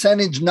the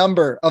percentage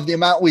number of the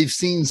amount we've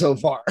seen so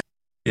far?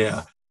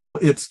 Yeah.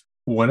 It's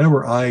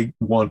whenever I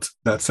want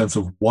that sense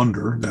of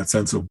wonder, that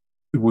sense of,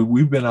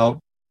 we've been out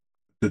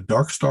the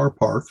Dark Star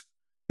Park,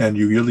 and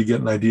you really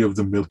get an idea of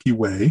the Milky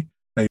Way,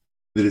 and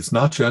that it's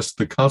not just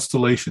the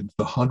constellations,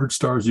 the 100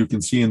 stars you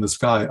can see in the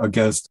sky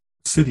against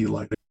city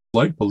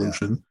light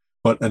pollution,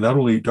 and not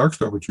only Dark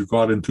Star, but you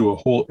got into a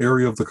whole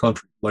area of the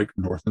country, like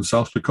North and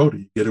South Dakota.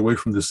 You get away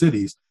from the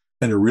cities,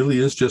 and it really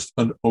is just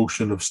an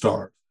ocean of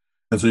stars.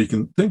 And so you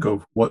can think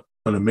of what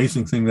an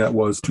amazing thing that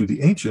was to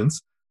the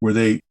ancients,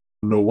 where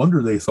no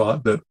wonder they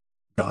thought that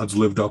gods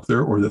lived up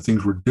there or that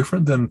things were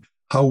different than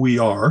how we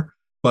are.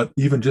 But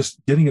even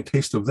just getting a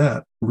taste of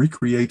that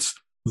recreates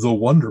the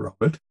wonder of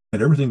it,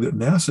 and everything that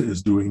NASA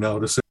is doing now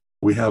to say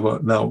we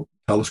have now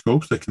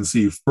telescopes that can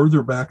see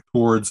further back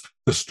towards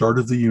the start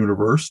of the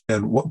universe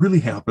and what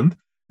really happened.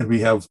 And we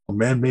have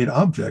man-made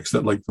objects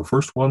that, like the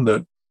first one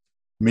that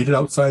made it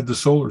outside the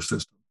solar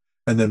system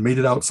and then made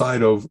it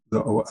outside of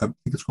I think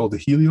it's called the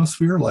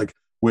heliosphere, like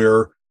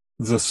where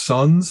the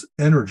sun's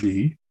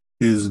energy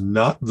is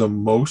not the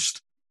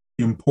most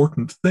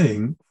important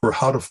thing for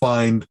how to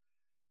find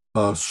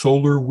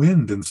solar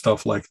wind and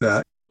stuff like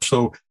that.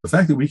 So the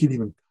fact that we can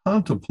even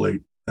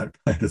contemplate that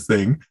kind of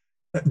thing,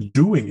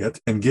 doing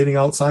it and getting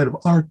outside of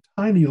our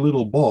tiny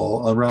little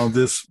ball around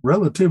this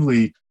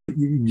relatively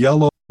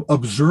yellow,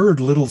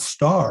 absurd little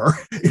star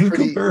in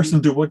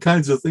comparison to what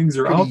kinds of things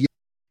are out there.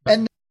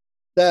 And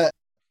the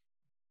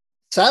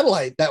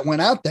satellite that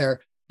went out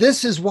there,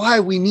 this is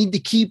why we need to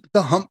keep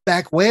the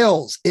humpback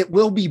whales. It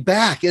will be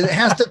back, and it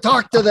has to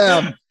talk to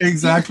them.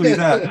 Exactly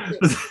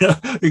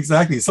that.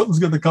 Exactly. Something's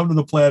going to come to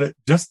the planet,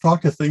 just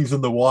talk to things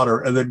in the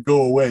water, and then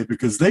go away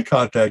because they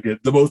contacted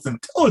the most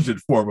intelligent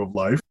form of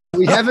life.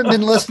 We haven't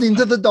been listening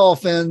to the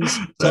dolphins,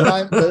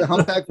 the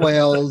humpback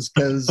whales,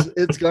 because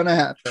it's going to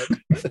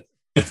happen.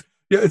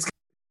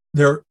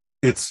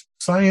 It's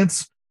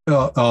science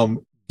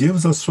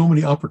gives us so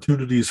many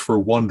opportunities for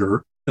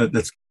wonder.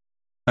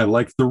 I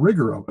like the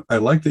rigor of it. I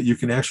like that you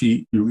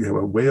have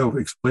a way of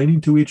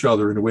explaining to each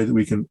other in a way that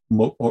we can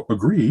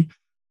agree.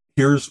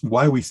 Here's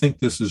why we think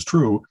this is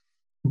true.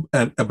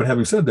 But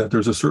having said that,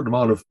 there's a certain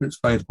amount of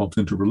science bumps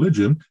into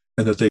religion,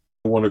 and that they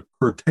want to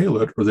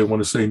curtail it, or they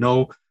want to say,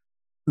 no,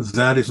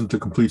 that isn't the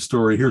complete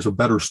story. Here's a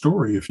better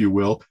story, if you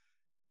will.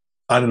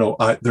 I don't know.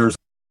 There's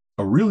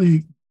a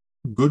really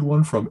good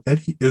one from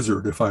Eddie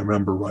Izzard, if I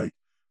remember right,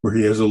 where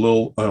he has a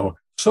little,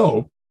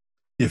 so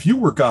if you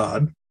were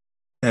God,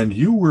 and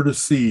you were to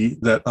see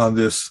that on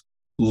this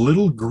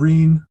little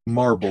green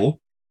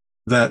marble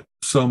that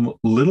some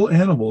little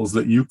animals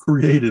that you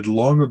created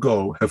long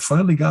ago have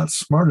finally got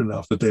smart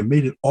enough that they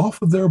made it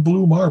off of their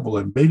blue marble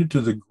and made it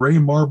to the gray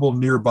marble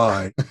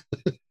nearby,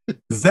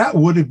 that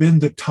would have been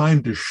the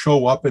time to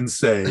show up and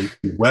say,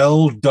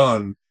 well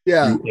done,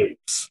 you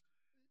apes.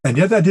 And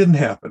yet that didn't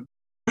happen.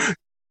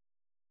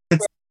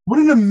 What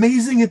an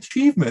amazing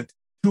achievement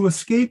to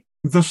escape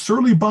the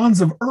surly bonds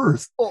of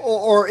Earth.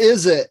 Or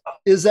is it?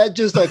 Is that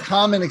just a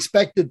common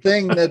expected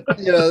thing that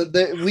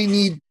that we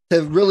need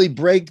to really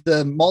break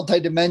the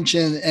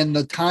multi-dimension and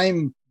the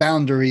time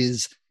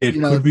boundaries. It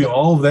could be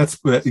all of that's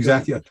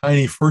exactly a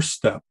tiny first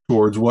step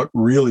towards what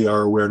really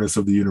our awareness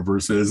of the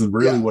universe is, and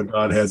really what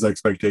God has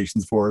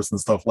expectations for us and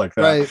stuff like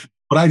that. Right.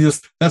 But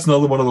that's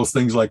another one of those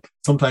things, like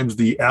sometimes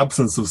the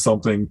absence of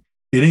something,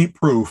 it ain't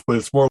proof, but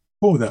it's more,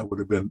 oh, that would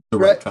have been the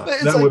right time.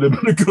 That would have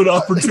been a good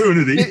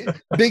opportunity.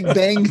 Big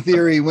Bang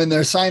Theory, when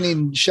they're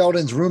signing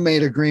Sheldon's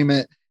roommate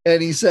agreement,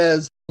 and he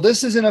says,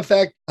 this is in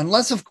effect,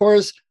 unless, of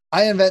course,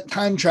 I invent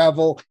time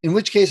travel, in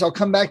which case I'll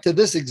come back to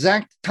this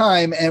exact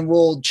time and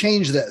we'll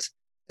change this.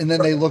 And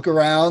then they look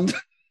around.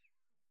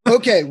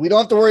 Okay, we don't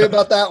have to worry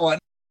about that one.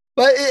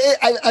 But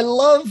I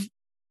love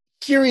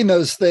hearing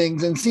those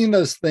things and seeing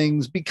those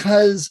things,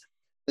 because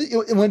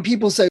when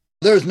people say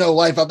there's no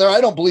life out there,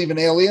 I don't believe in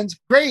aliens.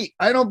 Great.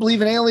 I don't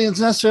believe in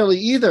aliens necessarily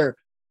either,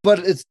 but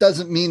it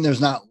doesn't mean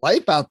there's not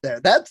life out there.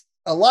 That's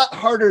a lot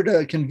harder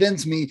to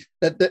convince me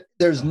that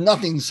there's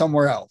nothing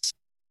somewhere else.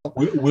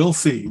 We'll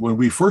see. When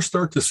we first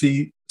start to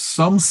see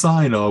some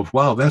sign of,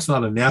 wow, that's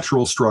not a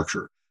natural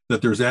structure,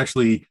 that there's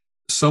actually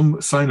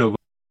some sign of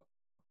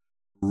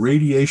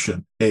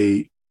radiation,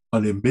 an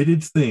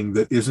emitted thing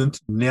that isn't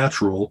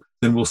natural,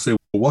 then we'll say,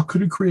 well, what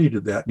could have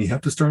created that? And you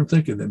have to start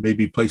thinking that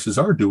maybe places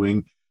are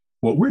doing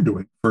what we're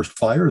doing. First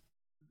fire,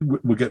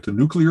 we'll get to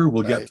nuclear,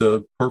 we'll get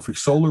to perfect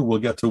solar, we'll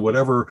get to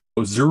whatever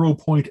 0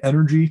 point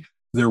energy.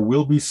 There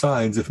will be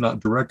signs, if not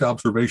direct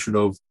observation,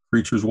 of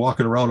creatures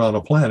walking around on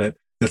a planet,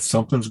 that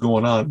something's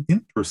going on.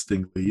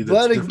 Interestingly,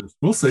 that's different.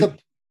 We'll see.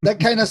 That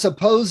kind of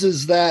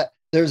supposes that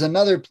there's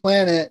another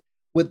planet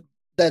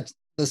that's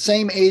the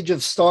same age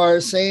of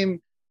stars,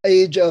 same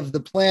age of the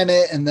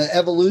planet, and the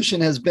evolution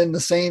has been the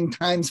same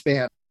time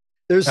span.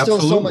 There's still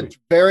so much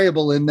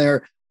variable in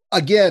there.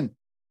 Again,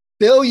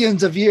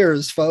 billions of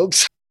years,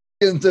 folks.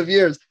 Billions of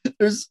years.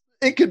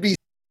 It could be.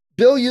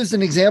 Bill used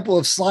an example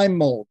of slime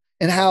mold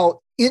and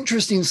how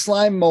interesting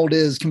slime mold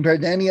is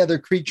compared to any other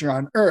creature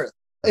on Earth.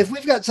 If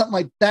we've got something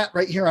like that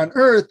right here on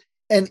Earth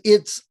and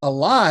it's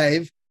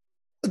alive,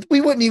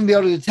 we wouldn't even be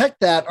able to detect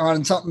that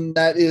on something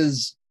that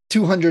is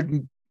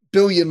 200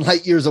 billion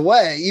light years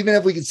away, even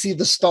if we could see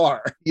the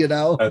star,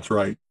 That's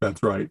right.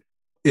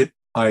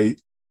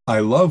 I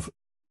love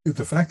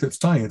the fact that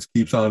science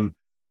keeps on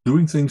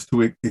doing things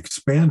to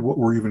expand what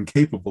we're even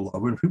capable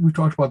of. And we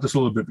talked about this a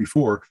little bit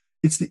before.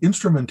 It's the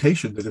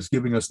instrumentation that is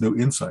giving us new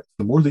insights.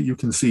 The more that you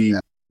can see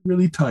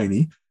really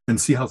tiny and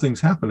see how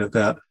things happen at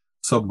that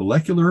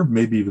submolecular,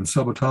 maybe even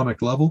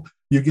subatomic level,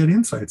 you get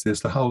insights as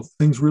to how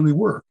things really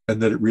work,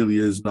 and that it really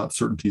is not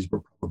certainties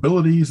but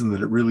probabilities, and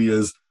that it really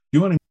is,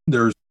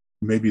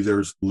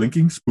 there's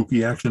linking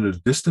spooky action at a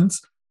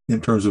distance in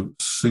terms of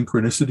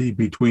synchronicity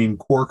between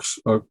quarks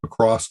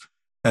across,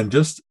 and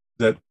just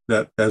that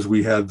as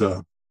we had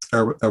the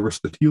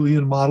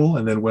Aristotelian model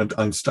and then went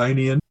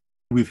Einsteinian,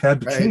 we've had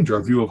to change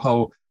our view of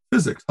how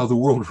the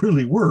world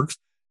really works,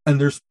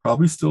 and there's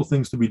probably still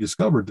things to be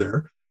discovered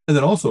there. And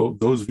then also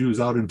those views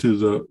out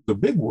into the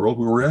big world,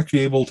 where we're actually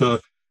able to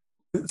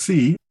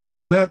see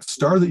that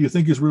star that you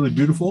think is really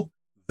beautiful,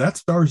 that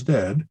star's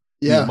dead.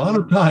 Yeah. The amount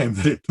of time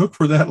that it took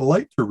for that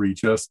light to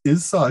reach us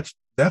is such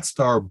that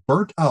star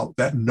burnt out.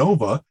 That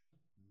nova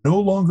no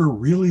longer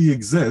really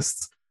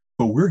exists,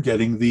 but we're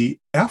getting the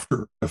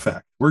after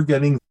effect. We're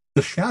getting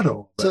the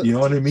shadow. You know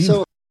what I mean?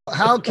 So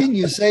how can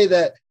you say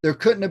that there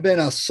couldn't have been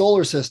a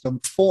solar system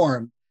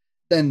formed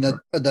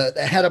that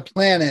had a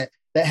planet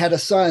that had a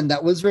sun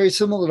that was very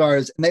similar to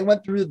ours, and they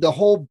went through the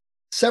whole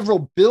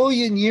several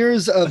billion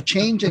years of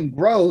change and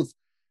growth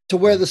to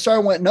where the star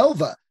went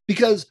nova?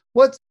 Because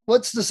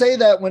what's to say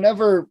that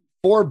whenever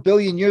 4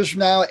 billion years from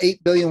now,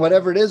 8 billion,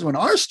 whatever it is, when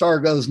our star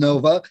goes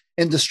nova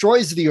and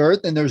destroys the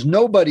Earth and there's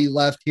nobody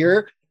left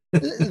here,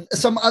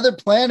 some other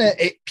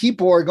planet,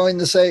 people are going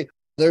to say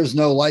there's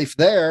no life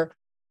there.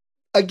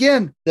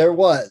 Again, there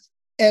was.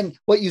 And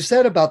what you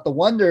said about the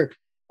wonder,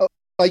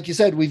 like you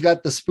said, we've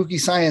got the spooky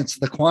science,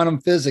 the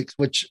quantum physics,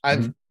 which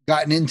I've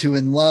gotten into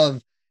and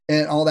love,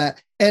 and all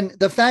that. And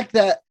the fact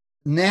that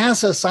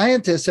NASA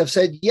scientists have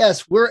said,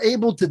 yes, we're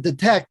able to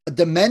detect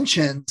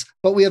dimensions,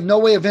 but we have no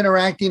way of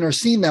interacting or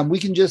seeing them. We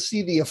can just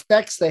see the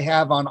effects they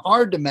have on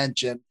our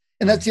dimension.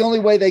 And that's the only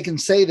way they can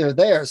say they're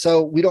there.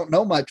 So we don't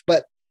know much.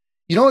 But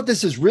you know what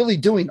this is really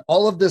doing?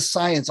 All of this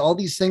science, all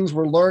these things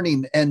we're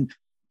learning and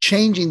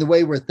changing the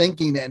way we're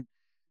thinking and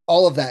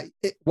all of that.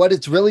 What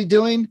it's really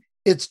doing,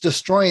 it's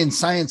destroying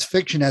science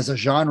fiction as a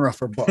genre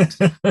for books.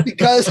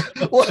 Because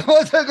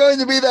what's going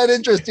to be that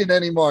interesting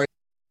anymore?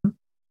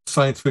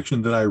 Science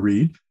fiction that I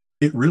read,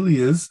 it really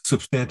is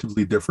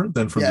substantively different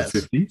than from the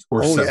 50s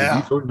or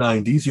 70s or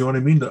 90s. You know what I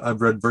mean?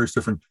 I've read various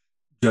different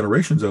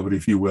generations of it,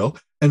 if you will.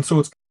 And so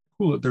it's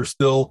cool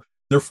that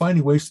they're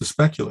finding ways to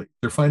speculate.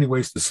 They're finding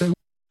ways to say,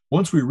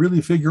 once we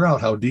really figure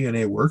out how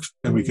DNA works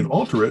and we can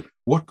alter it,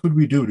 what could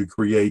we do to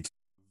create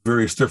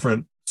various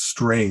different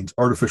strains,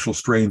 artificial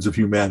strains of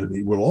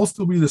humanity? We'll all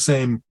still be the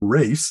same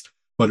race,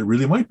 but it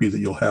really might be that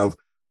you'll have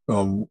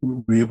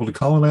we'll be able to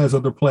colonize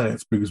other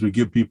planets because we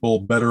give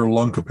people better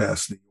lung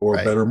capacity or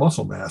better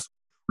muscle mass,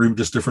 or even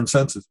just different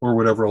senses or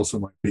whatever else it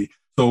might be.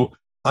 So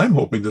I'm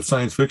hoping that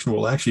science fiction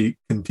will actually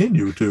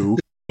continue to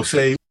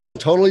say,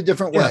 totally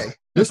different way.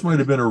 This might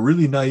have been a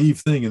really naive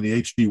thing in the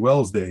H.G.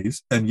 Wells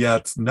days, and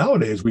yet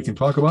nowadays we can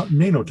talk about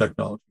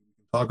nanotechnology. We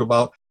can talk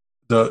about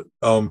the.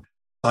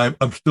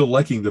 I'm still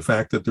liking the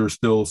fact that there's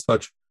still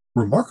such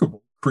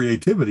remarkable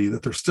creativity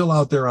that they're still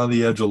out there on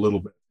the edge a little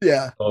bit.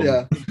 Yeah,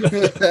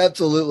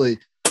 absolutely.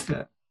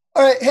 Yeah.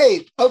 All right,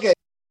 hey, okay.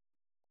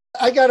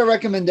 I got a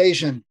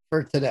recommendation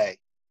for today.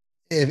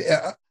 If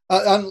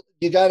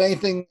you got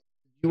anything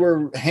you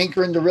were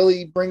hankering to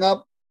really bring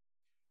up?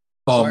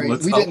 Sorry,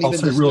 I'll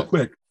say real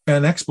quick.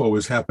 Fan Expo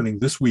is happening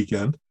this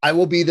weekend. I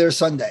will be there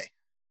Sunday.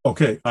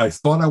 Okay, I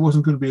thought I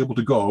wasn't going to be able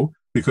to go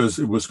because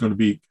it was going to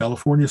be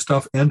California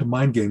stuff and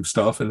Mind Game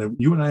stuff. And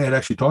you and I had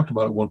actually talked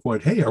about at one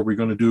point, hey, are we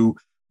going to do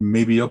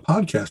maybe a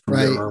podcast from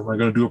there? Or am I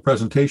going to do a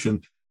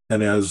presentation?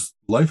 And as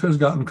life has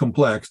gotten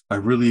complex, I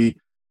really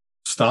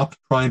stopped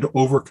trying to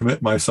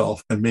overcommit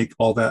myself and make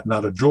all that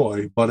not a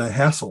joy, but a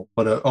hassle.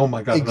 But oh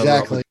my God,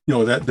 exactly.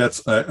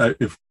 That's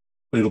if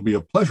it'll be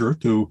a pleasure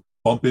to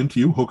bump into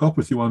you, hook up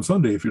with you on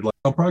Sunday if you'd like.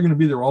 I'm probably going to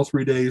be there all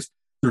 3 days.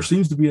 There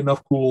seems to be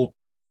enough cool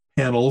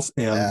panels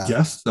and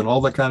guests and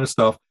all that kind of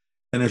stuff.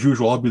 And as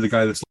usual, I'll be the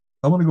guy that's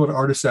like, I want to go to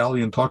Artist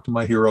Alley and talk to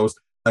my heroes.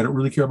 I don't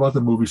really care about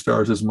the movie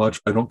stars as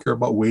much. I don't care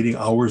about waiting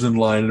hours in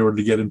line in order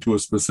to get into a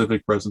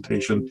specific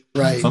presentation.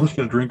 Right. So I'm just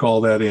going to drink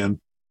all that in.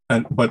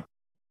 But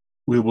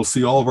we will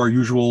see all of our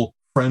usual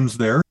friends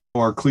there,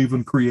 our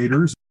Cleveland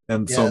creators,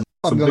 and some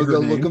I'm going to go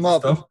look them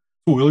up. Stuff.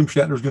 So William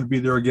Shatner's going to be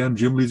there again.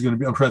 Jim Lee's going to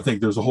be. I'm trying to think.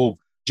 There's a whole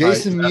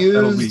Jason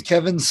Mewes,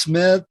 Kevin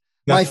Smith.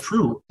 That's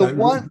true.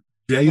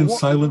 Jay and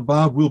Silent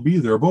Bob will be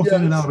there, both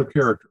in and out of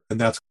character,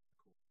 and that's.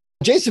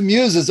 Jason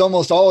Mewes is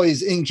almost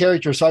always in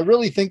character, so I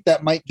really think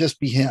that might just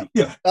be him.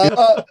 Yeah.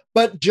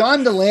 But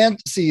John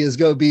Delancey is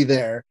going to be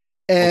there,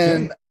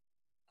 and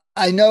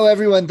I know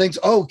everyone thinks,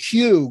 "Oh,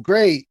 Q,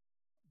 great,"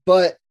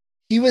 but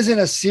he was in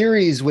a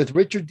series with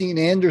Richard Dean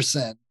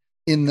Anderson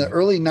in the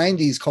early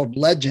 '90s called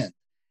Legend,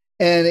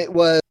 and it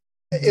was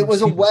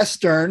a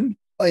Western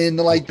in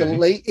the late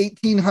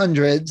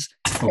 1800s,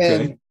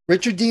 and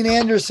Richard Dean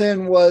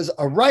Anderson was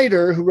a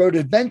writer who wrote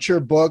adventure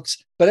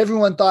books, but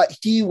everyone thought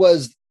he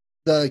was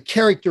the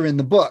character in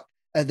the book,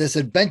 this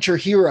adventure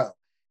hero.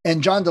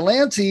 And John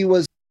Delancey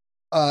was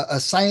a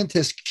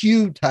scientist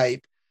Q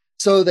type.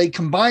 So they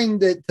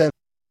combined it to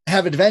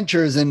have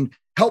adventures and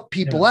help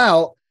people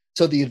out.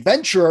 So the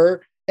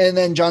adventurer, and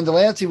then John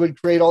Delancey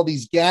would create all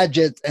these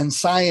gadgets and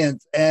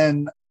science.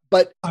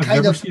 But I've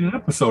never seen an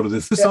episode of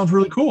this. This sounds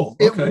really cool.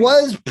 It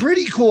was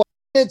pretty cool.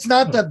 It's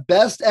not the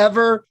best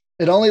ever.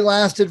 It only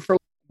lasted for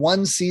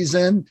one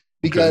season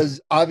because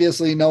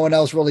obviously no one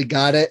else really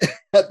got it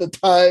at the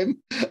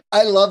time.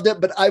 I loved it,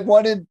 but I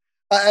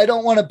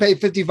don't want to pay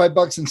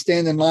 $55 and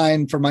stand in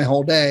line for my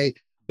whole day,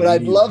 but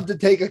I'd love to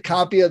take a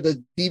copy of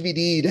the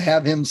DVD to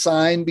have him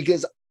sign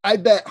because I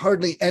bet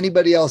hardly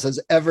anybody else has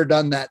ever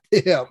done that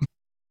to him.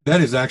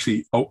 That is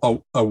actually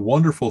a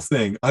wonderful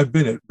thing. I've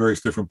been at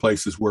various different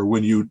places where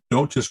when you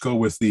don't just go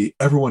with the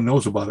everyone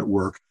knows about it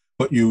work,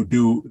 but you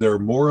do, they're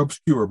more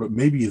obscure, but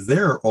maybe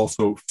they're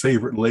also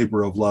favorite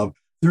labor of love.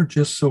 They're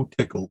just so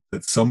tickled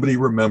that somebody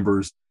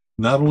remembers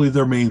not only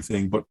their main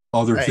thing, but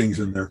other things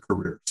in their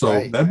career.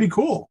 So that'd be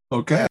cool.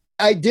 Okay.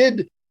 I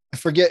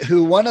forget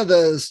who, one of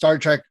the Star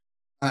Trek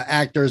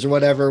actors or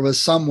whatever was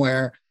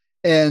somewhere.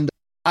 And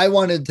I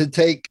wanted to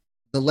take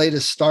the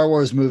latest Star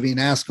Wars movie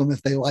and ask them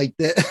if they liked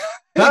it.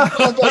 I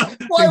was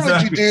like, why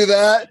would you do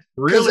that?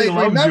 Because they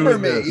remember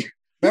me. This.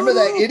 Remember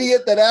that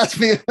idiot that asked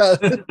me about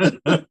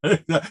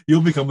it? You'll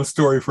become a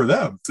story for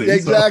them. See?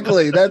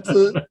 Exactly.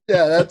 So.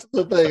 That's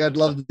the thing. I'd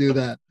love to do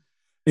that.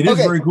 It is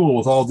very cool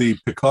with all the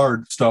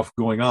Picard stuff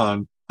going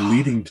on,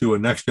 leading to a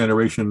next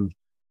generation,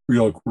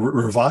 not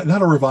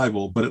a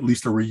revival, but at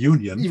least a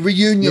reunion.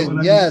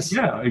 Yes.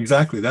 Yeah,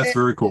 exactly. That's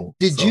very cool.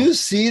 Did you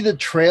see the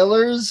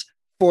trailers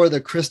for the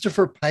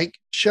Christopher Pike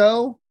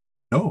show?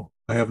 No,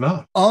 I have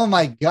not. Oh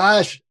my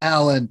gosh,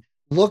 Alan,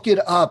 look it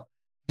up.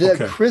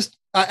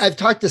 I've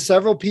talked to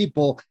several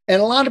people,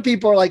 and a lot of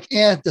people are like,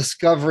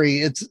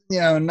 Discovery. It's,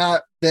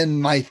 not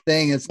been my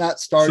thing. It's not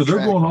Star Trek. So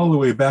they're going all the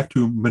way back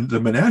to the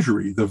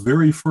Menagerie, the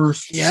very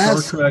first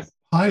Star Trek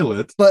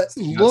pilot. But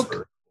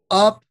look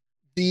up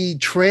the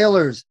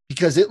trailers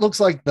because it looks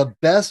like the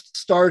best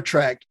Star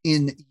Trek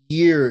in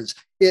years.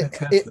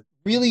 It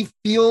really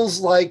feels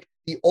like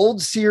the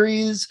old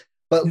series,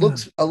 but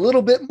looks a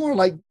little bit more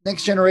like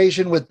Next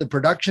Generation with the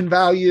production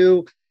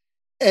value.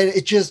 And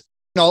it just,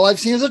 all I've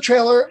seen is a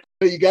trailer.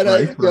 You got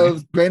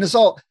to grain of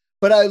salt.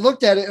 But I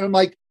looked at it and I'm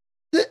like,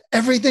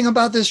 everything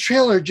about this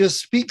trailer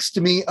just speaks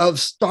to me of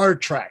Star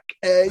Trek.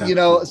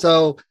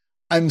 So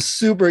I'm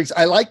super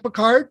excited. I like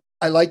Picard.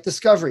 I like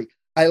Discovery.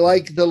 I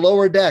like the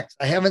Lower Decks.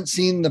 I haven't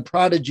seen the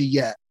Prodigy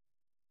yet,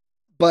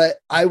 but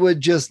I would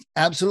just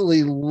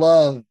absolutely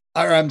love.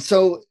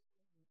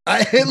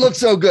 It looks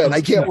so good.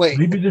 I can't wait.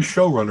 Maybe the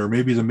showrunner,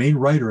 maybe the main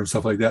writer and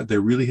stuff like that, they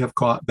really have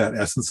caught that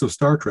essence of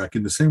Star Trek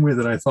in the same way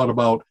that I thought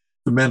about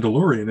The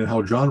Mandalorian and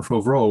how Jon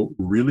Favreau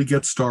really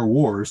gets Star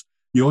Wars.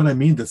 You know what I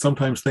mean? That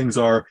sometimes things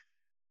are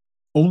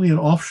only an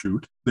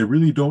offshoot. They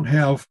really don't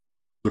have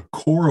the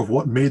core of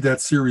what made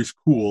that series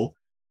cool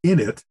in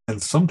it,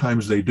 and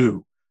sometimes they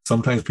do.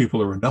 Sometimes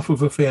people are enough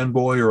of a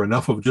fanboy or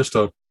enough of just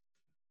a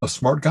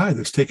smart guy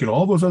that's taken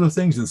all those other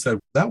things and said,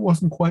 that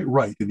wasn't quite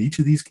right in each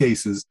of these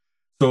cases.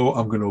 So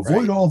I'm going to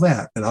avoid all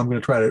that, and I'm going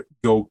to try to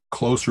go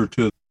closer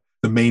to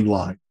the main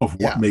line of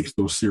what makes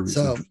those series.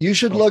 So you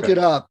should look it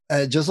up.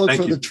 Just look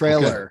for the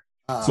trailer.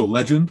 Okay. So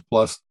Legend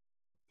plus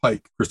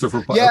Pike,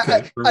 Christopher Pike. Yeah,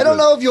 okay, I don't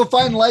know if you'll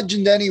find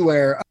Legend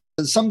anywhere.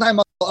 Sometime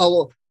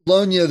I'll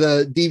loan you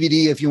the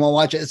DVD if you want to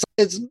watch it.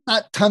 It's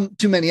not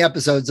too many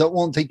episodes, so it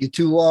won't take you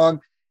too long.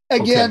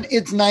 Again,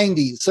 it's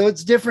 90s, so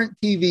it's different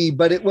TV,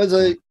 but it was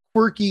a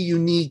quirky,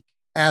 unique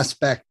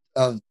aspect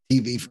of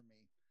TV for me.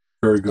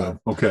 Very good.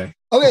 Okay,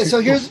 so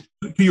here's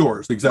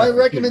yours. Exactly. My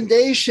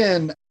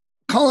recommendation.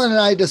 Colin and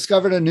I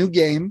discovered a new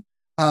game,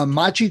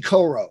 Machi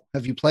Koro.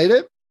 Have you played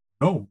it?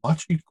 No,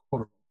 Machi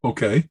Koro.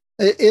 Okay.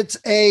 It's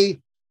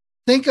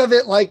think of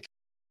it like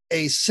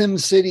a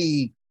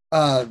SimCity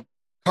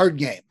card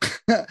game,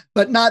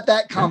 but not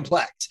that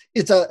complex.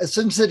 It's a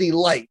SimCity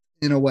light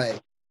in a way.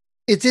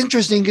 It's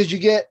interesting because you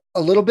get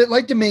a little bit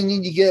like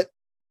Dominion, you get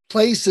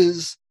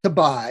places to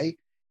buy,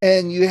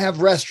 and you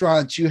have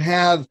restaurants, you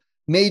have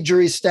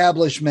major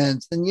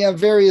establishments, and you have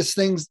various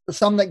things,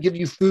 some that give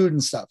you food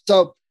and stuff.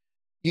 So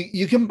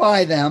you can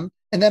buy them,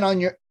 and then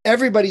on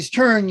everybody's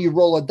turn, you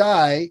roll a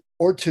die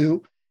or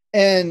two,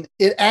 and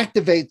it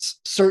activates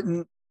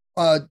certain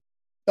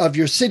of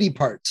your city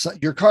parts,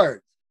 your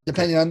cards,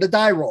 depending on the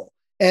die roll.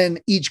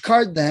 And each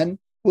card then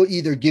will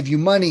either give you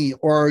money,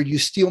 or you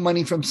steal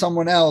money from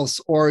someone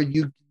else, or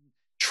you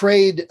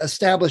trade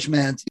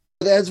establishments.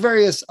 It has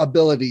various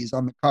abilities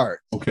on the card.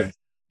 Okay.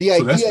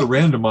 So that's the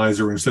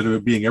randomizer. Instead of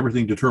it being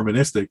everything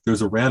deterministic,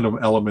 there's a random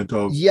element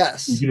of,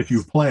 yes, even if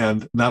you've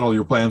planned, not all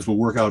your plans will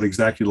work out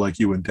exactly like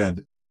you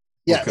intended.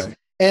 Yes. Okay.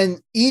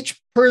 And each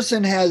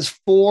person has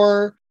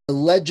 4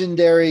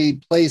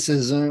 legendary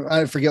places,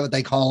 I forget what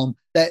they call them,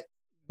 that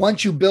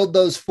once you build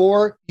those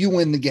 4, you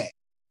win the game.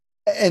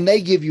 And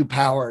they give you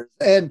powers.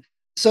 And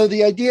so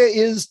the idea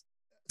is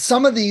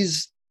some of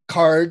these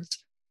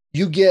cards,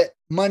 you get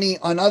money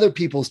on other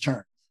people's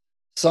turns.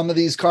 Some of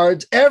these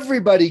cards,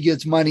 everybody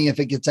gets money if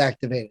it gets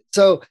activated.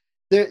 So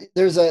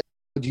there's do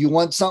you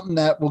want something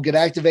that will get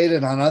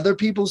activated on other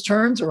people's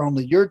turns or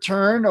only your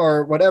turn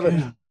or whatever?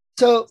 Yeah.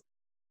 So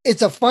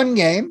it's a fun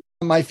game.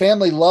 My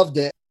family loved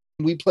it.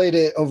 We played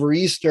it over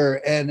Easter,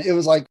 and it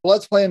was like,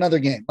 let's play another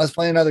game. Let's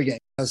play another game.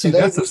 So see,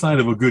 that's the sign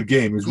of a good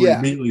game, is we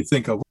immediately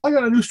think of, I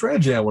got a new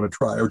strategy I want to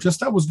try, or just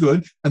that was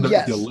good. And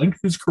the length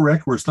is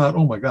correct, where it's not,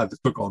 oh my God, this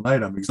took all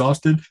night, I'm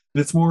exhausted.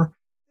 And it's more,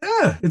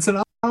 it's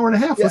an hour and a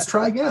half. Let's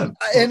try again.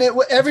 And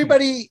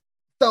everybody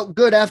felt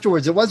good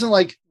afterwards. It wasn't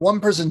like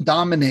one person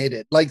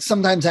dominated. Like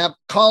sometimes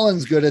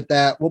Colin's good at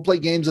that. We'll play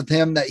games with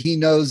him that he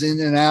knows in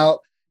and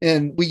out,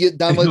 and we get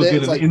done with it.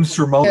 It's like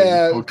insurmountable.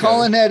 Yeah,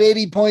 Colin had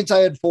 80 points. I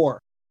had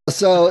 4.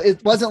 So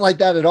it wasn't like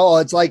that at all.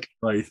 It's like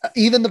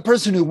even the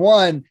person who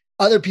won,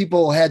 other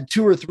people had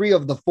 2 or 3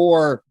 of the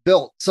 4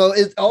 built. So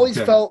it always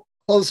felt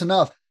close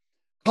enough.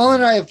 Colin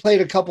and I have played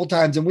a couple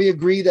times, and we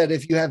agree that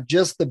if you have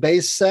just the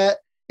base set,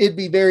 it'd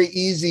be very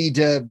easy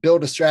to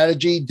build a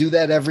strategy, do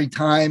that every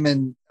time.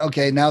 And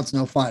now it's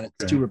no fun.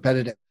 It's too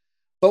repetitive.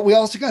 But we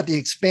also got the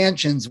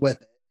expansions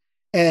with it,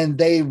 and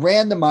they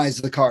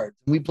randomized the cards.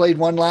 We played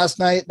one last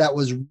night that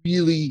was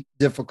really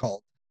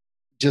difficult.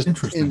 Just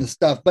in the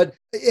stuff. But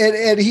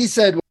and he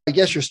said, well, I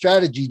guess your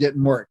strategy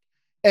didn't work.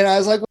 And I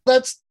was like, well,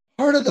 that's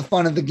part of the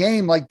fun of the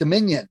game, like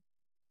Dominion.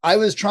 I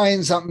was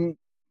trying something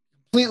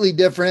completely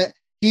different.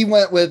 He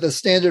went with a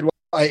standard.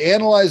 I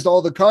analyzed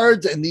all the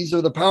cards, and these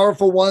are the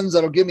powerful ones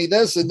that'll give me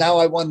this, and now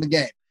I won the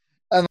game.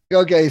 I'm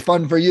like, okay,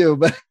 fun for you.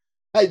 But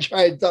I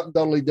tried something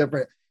totally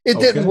different. It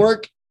didn't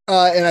work.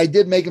 And I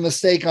did make a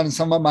mistake on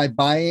some of my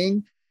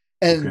buying.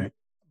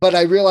 But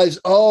I realized,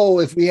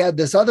 if we had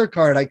this other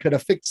card, I could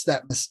have fixed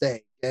that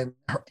mistake and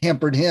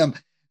hampered him.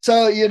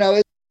 So,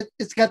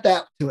 it's got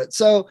that to it.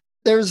 So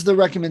there's the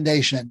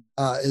recommendation,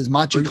 is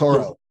Machi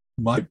Koro.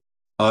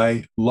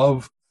 I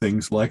love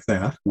things like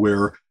that,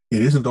 where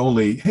it isn't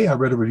only, hey, I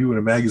read a review in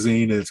a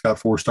magazine and it's got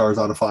 4 stars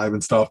out of 5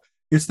 and stuff.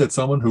 It's that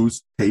someone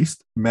whose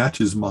taste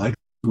matches mine,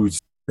 who's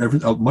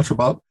much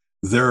about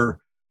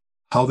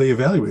how they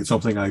evaluate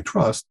something I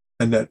trust,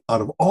 and that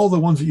out of all the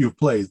ones that you've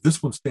played,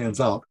 this one stands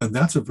out. And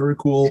that's a very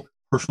cool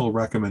personal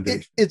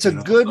recommendation. It's a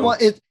good one.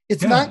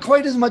 It's not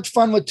quite as much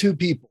fun with 2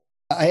 people.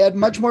 I had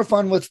much more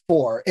fun with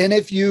 4. And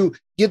if you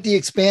get the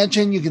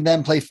expansion, you can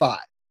then play 5.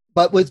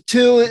 But with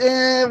 2,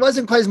 it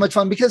wasn't quite as much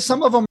fun because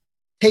some of them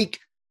take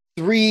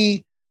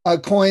 3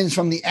 coins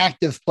from the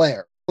active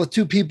player. With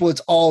 2 people,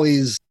 it's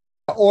always,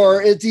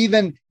 or it's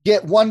even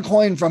get 1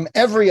 coin from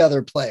every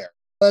other player.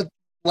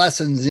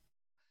 Lessons.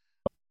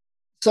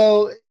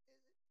 So,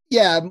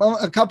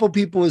 a couple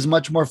people is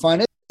much more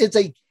fun. It's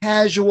a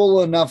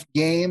casual enough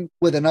game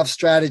with enough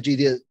strategy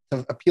to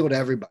appeal to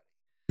everybody.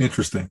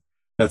 Interesting.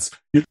 That's,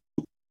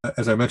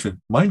 as I mentioned,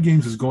 Mind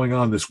Games is going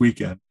on this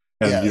weekend.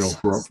 And,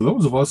 for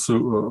those of us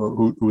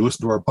who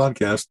listen to our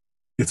podcast,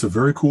 it's a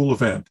very cool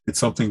event. It's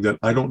something that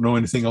I don't know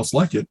anything else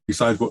like it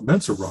besides what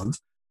Mensa runs.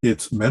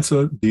 it's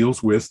Mensa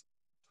deals with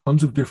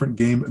tons of different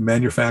game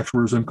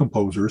manufacturers and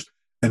composers,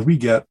 and we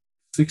get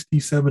 60,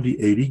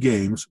 70, 80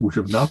 games which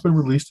have not been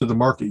released to the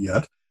market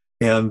yet.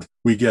 And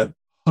we get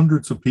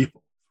hundreds of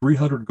people,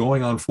 300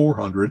 going on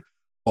 400,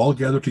 all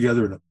gathered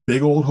together in a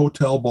big old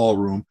hotel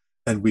ballroom,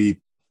 and we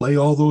play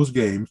all those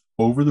games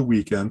over the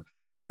weekend.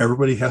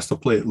 Everybody has to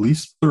play at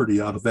least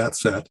 30 out of that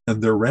set,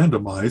 and they're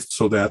randomized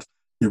so that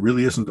it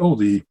really isn't,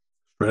 the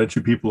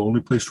strategy people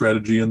only play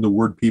strategy, and the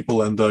word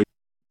people and the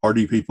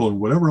party people and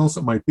whatever else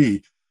it might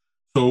be.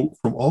 So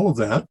from all of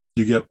that,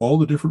 you get all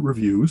the different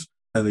reviews,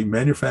 and the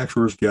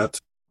manufacturers get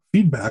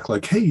feedback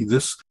like, hey,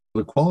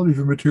 the quality of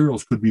your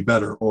materials could be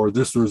better, or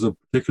there's a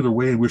particular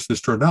way in which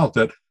this turned out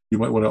that you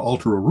might want to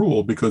alter a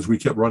rule because we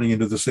kept running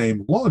into the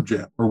same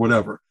logjam or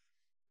whatever.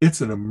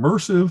 It's an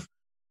immersive,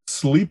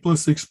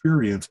 sleepless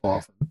experience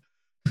often.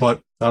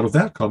 But out of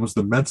that comes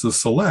the Mensa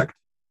Select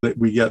that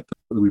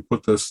we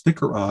put the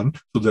sticker on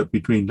so that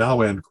between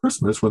now and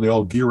Christmas, when they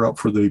all gear up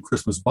for the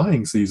Christmas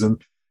buying season,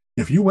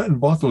 if you went and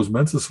bought those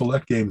Mensa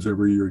Select games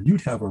every year,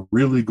 you'd have a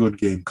really good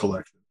game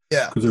collection.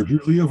 Yeah. Because there's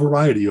usually a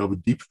variety of a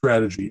deep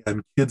strategy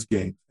and kids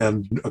games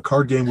and a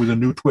card game with a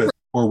new twist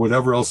or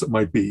whatever else it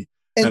might be.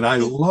 And I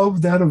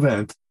love that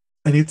event,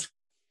 and it's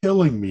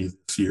killing me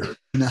this year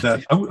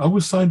that I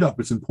was signed up.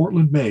 It's in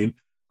Portland, Maine.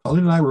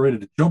 Colleen and I were ready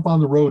to jump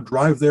on the road,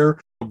 drive there.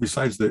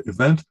 Besides the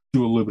event,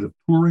 do a little bit of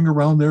touring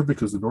around there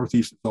because the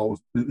Northeast is always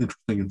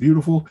interesting and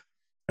beautiful.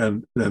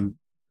 And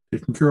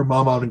taking care of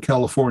Mom out in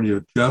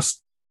California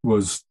just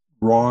was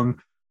wrong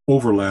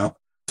overlap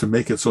to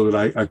make it so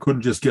that I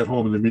couldn't just get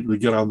home and immediately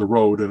get on the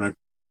road.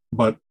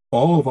 But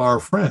all of our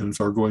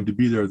friends are going to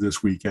be there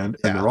this weekend,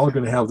 and they're all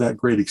going to have that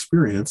great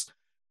experience.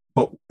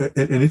 But and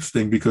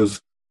interesting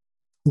because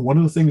one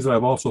of the things that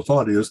I've also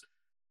thought is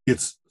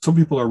some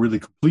people are really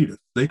completists.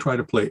 They try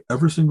to play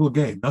every single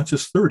game, not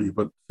just 30,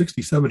 but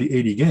 60, 70,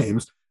 80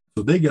 games.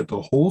 So they get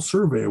the whole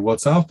survey of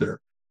what's out there.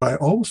 But I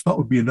always thought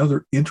would be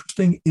another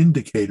interesting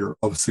indicator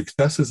of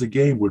success as a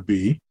game would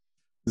be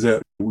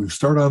that we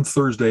start on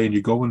Thursday and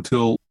you go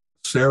until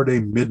Saturday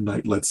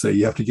midnight, let's say.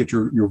 You have to get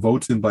your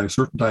votes in by a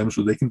certain time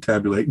so they can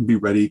tabulate and be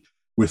ready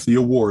with the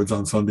awards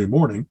on Sunday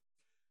morning.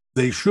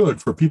 They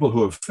should, for people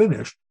who have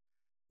finished,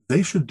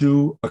 they should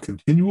do a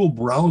continual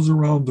browse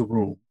around the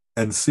room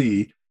and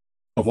see,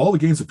 of all the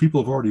games that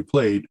people have already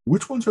played,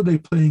 which ones are they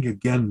playing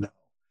again now?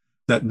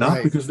 That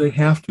not because they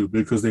have to,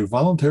 because they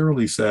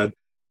voluntarily said,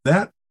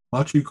 that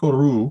Machi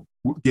Koru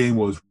game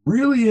was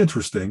really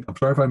interesting. I'm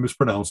sorry if I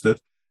mispronounced it.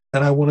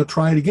 And I want to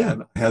try it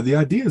again. I had the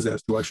ideas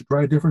as to I should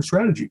try a different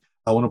strategy.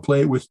 I want to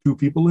play it with 2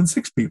 people and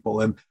 6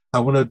 people. And I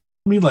want to,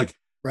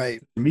 to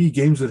me,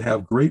 games that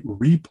have great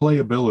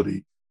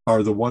replayability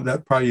are the one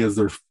that probably is,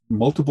 there's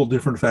multiple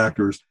different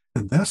factors.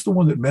 And that's the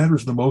one that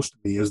matters the most to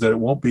me, is that it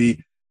won't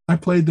be, I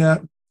played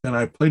that and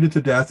I played it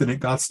to death and it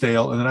got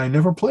stale and then I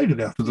never played it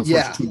after the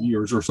first 2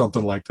 years or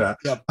something like that.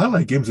 Yep. I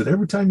like games that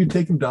every time you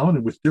take them down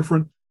and with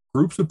different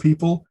groups of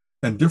people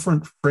and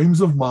different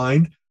frames of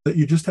mind, that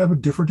you just have a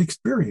different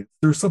experience.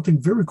 There's something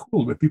very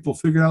cool that people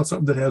figure out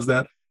something that has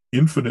that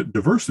infinite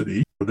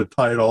diversity to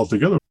tie it all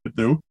together.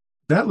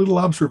 That little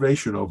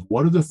observation of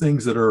what are the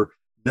things that are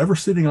never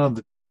sitting on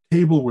the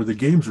table where the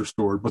games are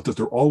stored, but that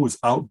they're always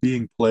out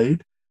being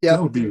played.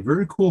 That would be a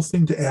very cool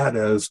thing to add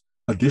as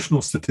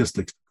additional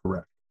statistics to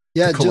correct.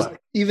 Yeah, just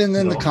even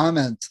in the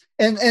comments.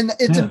 And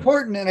it's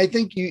important, and I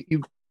think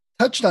you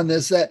touched on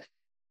this, that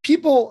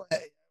people,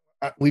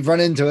 we've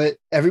run into it.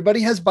 Everybody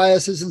has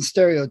biases and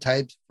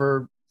stereotypes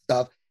for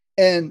stuff.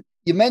 And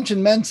you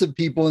mentioned Mensa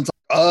people, and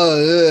it's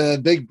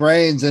like, big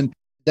brains, and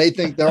they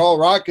think they're all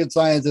rocket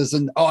scientists,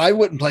 and I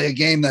wouldn't play a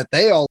game that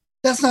they all.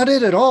 That's not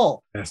it at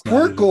all.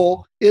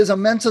 Quirkle is a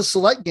Mensa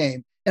Select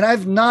game, and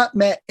I've not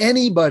met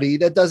anybody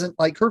that doesn't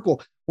like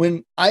Quirkle.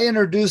 When I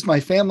introduced my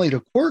family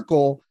to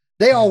Quirkle,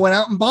 they all went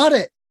out and bought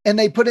it, and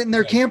they put it in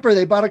their camper.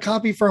 They bought a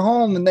copy for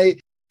home,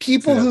 and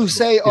people who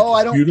say,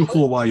 I don't.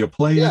 Beautiful while you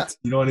play it.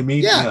 You know what I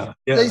mean? Yeah.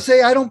 They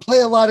say, I don't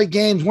play a lot of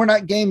games. We're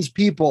not games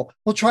people.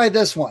 We'll try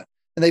this one.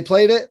 And they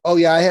played it. Oh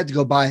yeah, I had to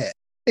go buy it.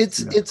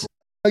 It's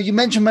you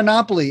mentioned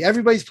Monopoly.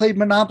 Everybody's played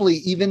Monopoly.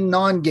 Even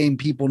non-game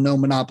people know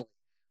Monopoly.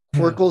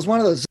 Quirkle is one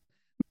of those.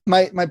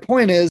 My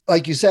point is,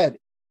 like you said,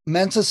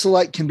 Mensa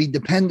Select can be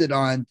depended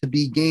on to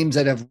be games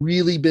that have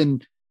really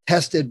been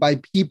tested by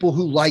people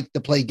who like to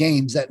play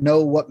games, that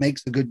know what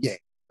makes a good game.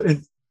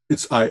 And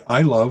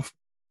I love,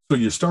 so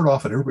you start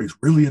off and everybody's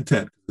really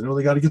intent because they know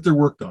they got to get their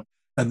work done.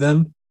 And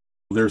then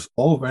there's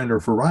all manner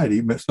of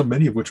variety, so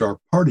many of which are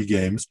party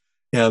games.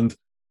 And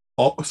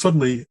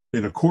suddenly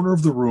in a corner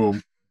of the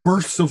room,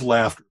 bursts of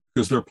laughter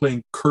because they're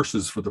playing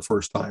Curses for the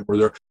first time, or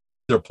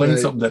they're playing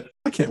something that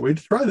I can't wait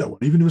to try that one.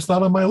 Even if it's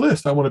not on my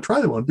list, I want to try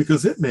that one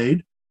because it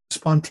made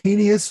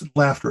spontaneous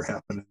laughter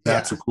happen. And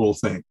that's a cool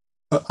thing.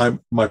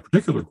 My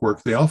particular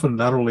quirk, they often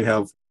not only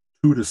have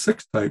 2 to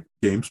 6 type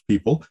games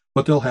people,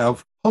 but they'll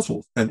have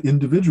puzzles and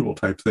individual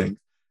type things.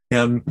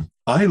 And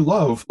I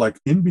love, like,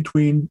 in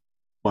between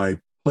my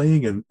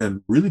playing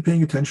and really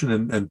paying attention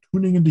and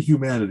tuning into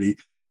humanity,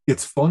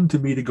 it's fun to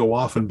me to go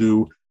off and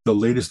do the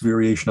latest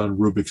variation on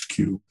Rubik's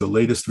Cube, the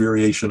latest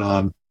variation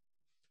on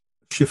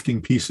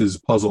shifting pieces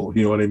puzzle.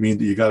 You know what I mean?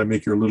 That you got to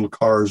make your little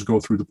cars go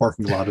through the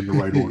parking lot in the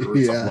right order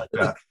or something like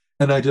that.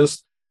 And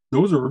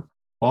those are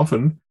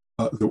often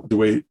the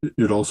way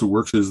it also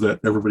works is that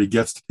everybody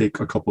gets to take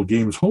a couple of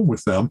games home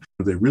with them.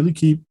 They really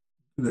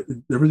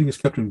everything is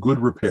kept in good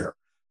repair.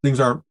 Things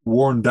aren't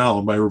worn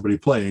down by everybody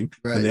playing,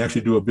 and they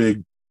actually do a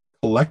big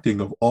collecting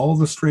of all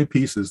the stray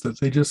pieces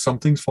that some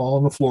things fall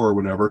on the floor or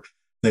whatever.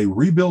 They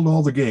rebuild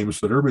all the games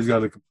so that everybody's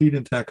got a complete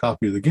intact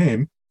copy of the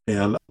game.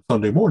 And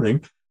Sunday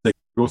morning, they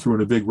go through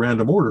in a big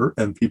random order,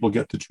 and people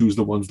get to choose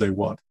the ones they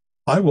want.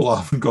 I will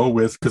often go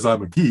with, because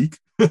I'm a geek,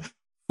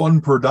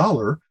 fun per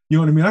dollar. You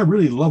know what I mean? I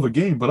really love a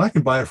game, but I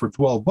can buy it for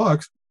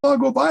 $12. I'll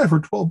go buy it for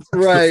 $12.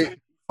 Right.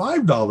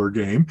 $5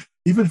 game,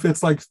 even if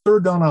it's like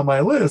third down on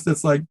my list,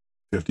 it's like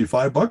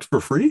 $55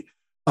 for free.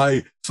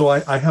 I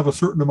have a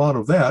certain amount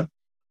of that.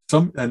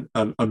 And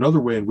another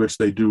way in which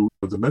they do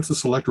the Mensa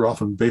Select are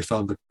often based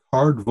on the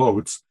card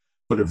votes,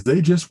 but if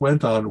they just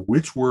went on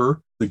which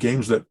were the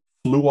games that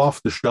flew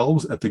off the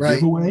shelves at the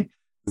giveaway,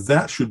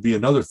 that should be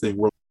another thing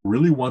where I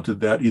really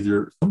wanted that,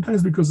 either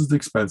sometimes because it's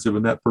expensive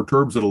and that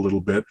perturbs it a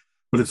little bit,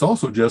 but it's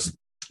also just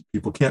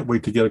people can't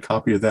wait to get a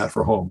copy of that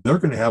for home. They're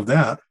going to have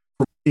that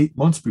for 8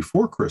 months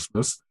before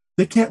Christmas.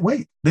 They can't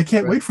wait. They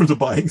can't wait for the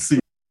buying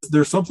season.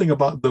 There's something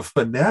about the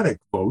fanatic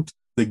vote,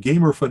 the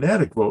gamer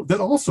fanatic vote, that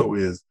also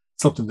is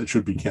something that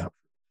should be captured.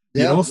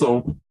 Yeah. You know,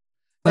 so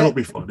that'll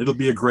be fun. It'll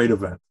be a great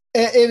event.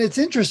 And it's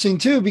interesting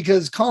too,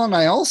 because Colin and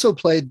I also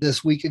played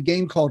this week a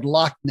game called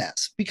Loch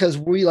Ness, because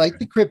we like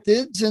the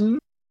cryptids and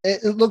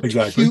it looked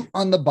cute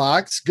on the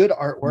box, good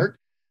artwork.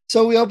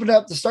 So we opened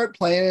up to start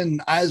playing,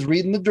 and I was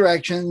reading the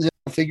directions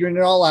and figuring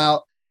it all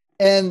out.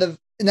 And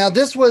now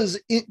this was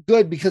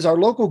good because our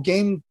local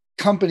game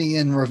company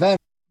in Ravenna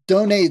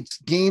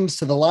donates games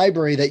to the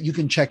library that you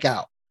can check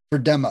out for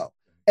demo.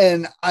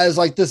 And I was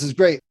like, this is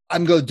great.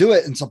 I'm going to do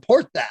it and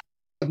support that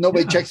if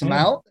nobody checks them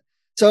out.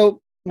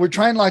 So we're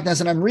trying Loch Ness,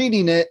 and I'm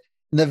reading it.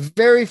 And the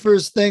very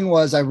first thing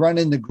was I run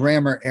into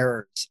grammar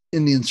errors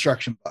in the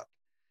instruction book.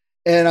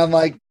 And I'm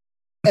like,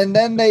 and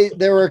then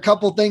there were a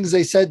couple things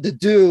they said to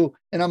do.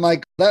 And I'm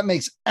like, that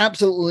makes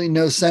absolutely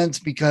no sense,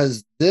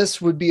 because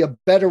this would be a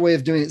better way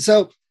of doing it.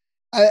 So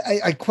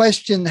I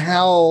questioned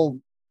how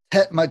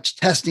much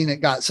testing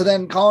it got. So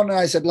then Colin and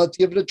I said, let's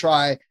give it a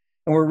try.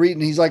 And we're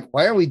reading. He's like,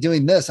 why are we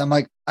doing this? I'm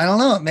like, I don't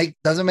know. It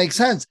doesn't make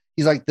sense.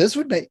 He's like,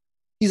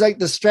 he's like,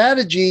 the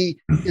strategy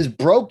is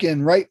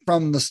broken right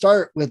from the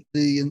start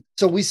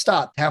so we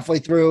stopped halfway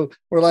through.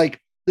 We're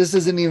like, this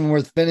isn't even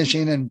worth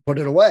finishing, and put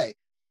it away.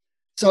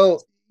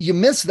 So you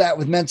miss that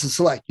with Mensa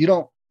Select. You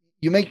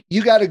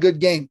got a good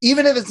game,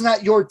 even if it's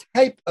not your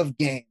type of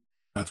game.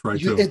 That's right.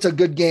 It's a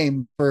good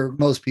game for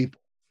most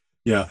people.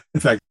 Yeah. In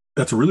fact,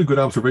 that's a really good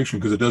observation,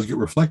 because it does get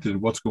reflected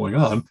in what's going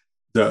on.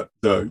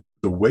 The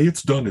way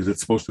it's done is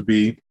it's supposed to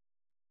be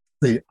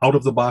the out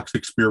of the box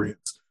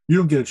experience. You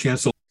don't get a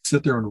chance to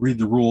sit there and read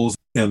the rules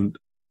and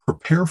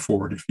prepare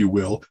for it, if you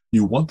will.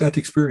 You want that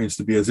experience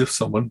to be as if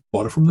someone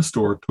bought it from the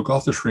store, took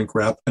off the shrink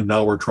wrap, and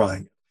now we're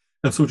trying it.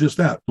 And so just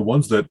that, the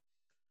ones that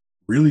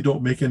really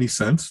don't make any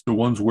sense, the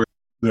ones where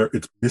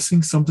it's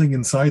missing something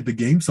inside the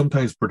game.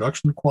 Sometimes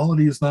production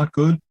quality is not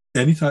good.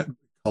 Anytime,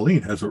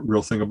 Colleen has a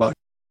real thing about,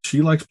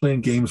 she likes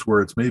playing games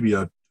where it's maybe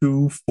a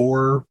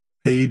 2-4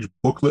 page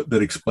booklet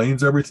that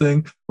explains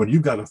everything, when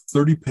you've got a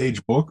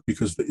 30-page book,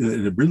 because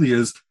it really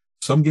is.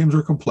 Some games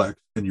are complex,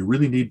 and you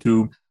really need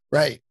to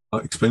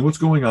explain what's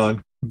going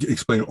on,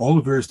 explain all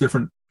the various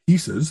different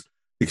pieces,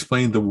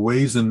 explain the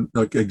ways and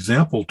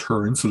example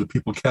turns so that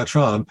people catch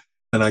on.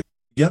 And I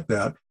get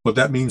that, but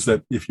that means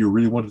that if you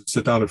really wanted to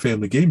sit down at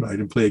family game night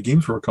and play a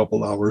game for a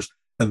couple hours,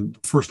 and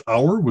the first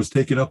hour was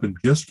taken up in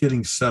just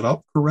getting set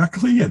up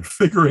correctly and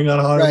figuring out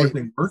how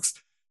everything works,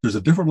 there's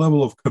a different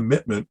level of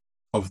commitment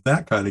of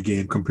that kind of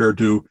game compared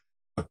to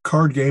a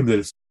card game that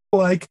is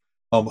like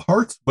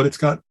Hearts, but it's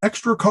got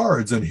extra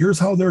cards, and here's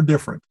how they're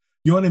different.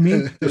 You know what I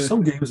mean? There's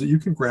some games that you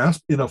can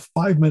grasp in a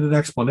 5-minute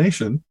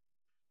explanation.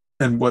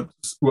 And what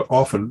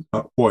often,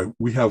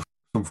 we have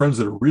some friends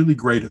that are really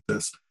great at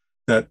this,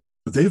 that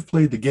they've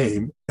played the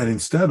game, and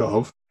instead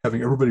of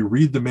having everybody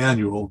read the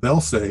manual, they'll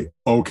say,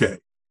 okay,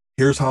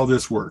 here's how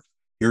this works.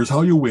 Here's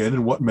how you win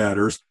and what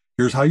matters.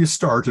 Here's how you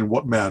start and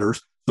what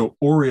matters. So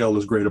Oriel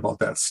is great about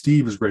that.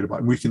 Steve is great about it.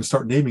 And we can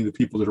start naming the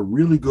people that are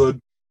really good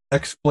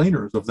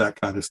explainers of that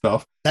kind of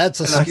stuff. That's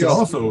a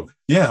skill.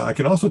 I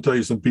can also tell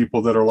you some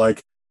people that are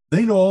like,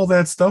 they know all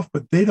that stuff,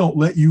 but they don't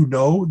let you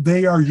know.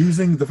 They are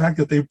using the fact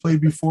that they've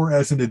played before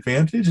as an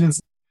advantage. And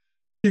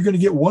you're going to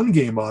get one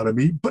game out of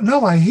me, but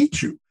now I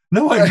hate you.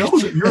 Now I know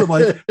that you're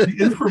like the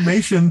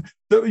information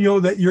that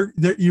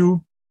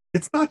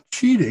it's not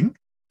cheating,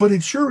 but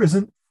it sure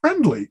isn't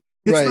friendly.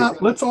 It's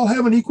not, let's all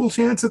have an equal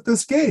chance at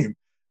this game.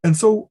 And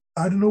so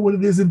I don't know what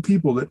it is in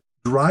people that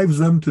drives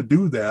them to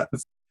do that.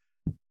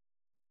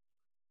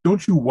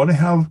 Don't you want to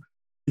have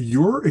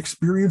your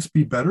experience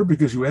be better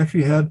because you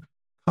actually had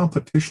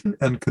competition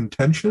and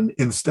contention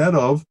instead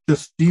of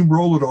just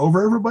steamroll it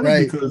over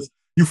everybody because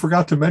you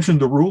forgot to mention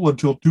the rule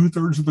until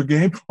 2/3 of the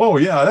game? Oh,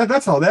 yeah,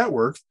 that's how that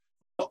works.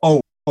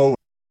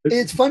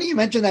 It's funny you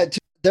mentioned that too.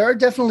 there are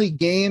definitely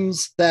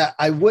games that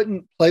I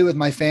wouldn't play with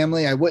my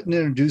family. I wouldn't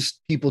introduce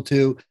people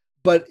to,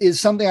 but is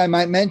something I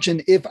might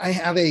mention if I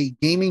have a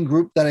gaming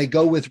group that I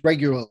go with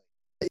regularly.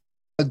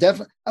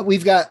 Definitely,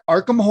 we've got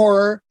Arkham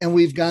Horror and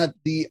we've got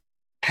the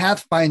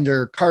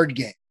Pathfinder card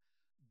game,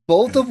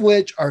 both of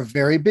which are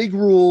very big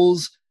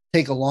rules,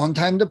 take a long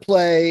time to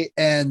play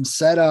and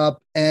set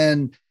up.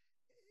 And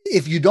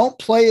if you don't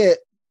play it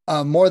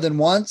more than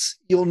once,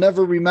 you'll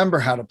never remember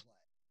how to play.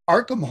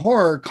 Arkham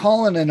Horror,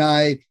 Colin and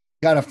I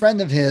got a friend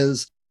of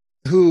his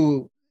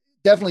who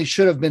definitely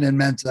should have been in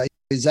Mensa.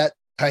 He's that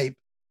type.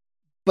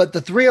 But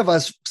the three of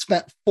us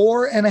spent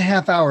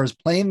 4.5 hours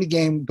playing the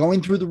game,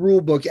 going through the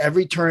rule book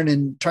every turn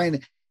and trying to,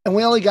 and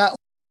we only got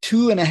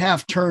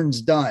 2.5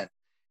 turns done.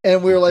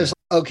 And we were like,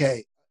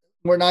 okay,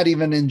 we're not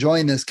even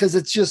enjoying this because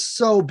it's just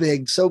so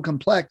big, so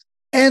complex.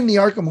 And the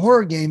Arkham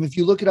Horror game, if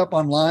you look it up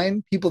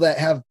online, people that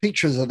have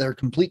pictures of their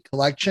complete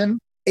collection,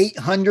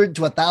 800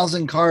 to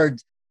 1,000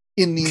 cards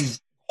in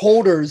these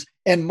holders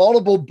and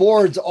multiple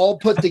boards all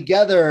put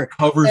together.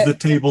 Covers the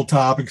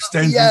tabletop,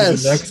 extends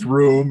into the next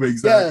room.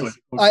 Exactly. Yes.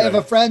 Okay. I have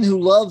a friend who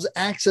loves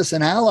Axis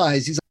and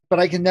Allies. He's like, but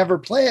I can never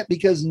play it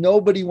because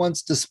nobody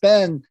wants to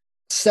spend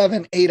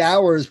 7-8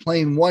 hours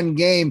playing one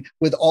game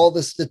with all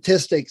the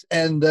statistics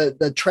and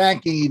the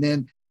tracking.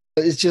 And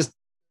it's just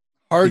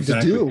hard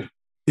to do.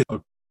 A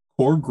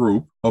core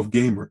group of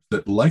gamers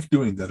that like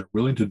doing that are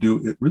willing to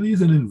do it. Really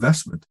is an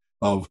investment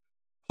of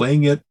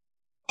playing it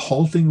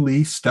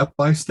haltingly, step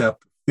by step,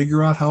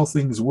 figure out how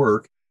things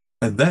work,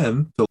 and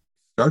then to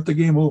start the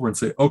game over and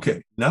say,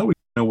 okay, now we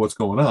know what's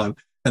going on.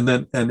 And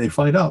they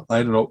find out,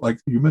 I don't know, like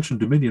you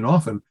mentioned Dominion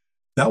often,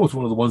 that was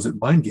one of the ones at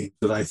Mind Games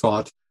that I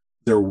thought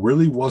there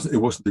really wasn't, it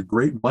wasn't a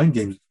great Mind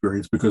Games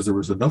experience because there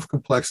was enough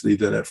complexity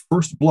that at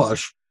first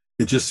blush,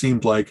 it just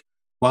seemed like,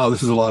 wow,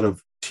 this is a lot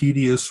of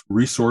tedious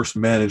resource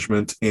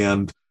management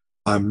and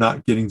I'm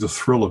not getting the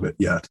thrill of it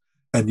yet.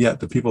 And yet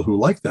the people who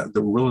like that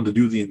were willing to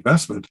do the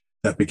investment,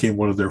 that became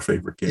one of their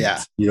favorite games.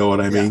 Yeah. You know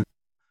what I mean?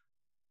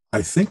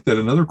 I think that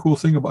another cool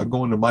thing about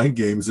going to Mind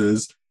Games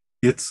is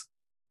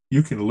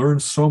you can learn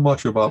so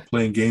much about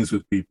playing games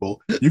with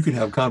people. You can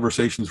have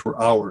conversations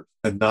for hours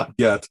and not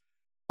get,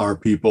 are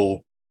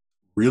people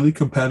really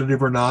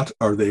competitive or not?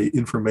 Are they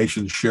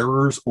information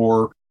sharers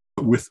or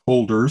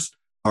withholders?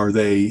 Do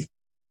they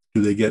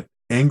get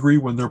angry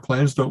when their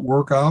plans don't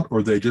work out?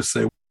 Or they just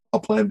say,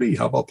 well, plan B,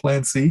 how about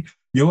plan C?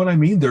 You know what I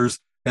mean? There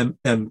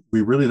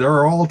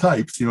are all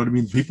types, you know what I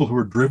mean? People who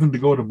are driven to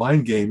go to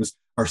Mind Games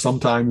are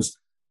sometimes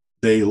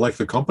they like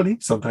the company,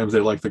 sometimes they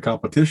like the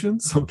competition,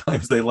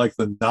 sometimes they like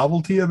the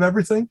novelty of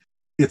everything.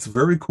 It's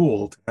very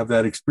cool to have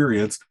that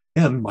experience.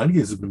 And Mind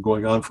Games has been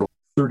going on for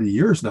 30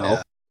 years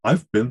now.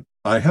 Yeah.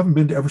 I haven't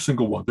been to every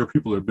single one. There are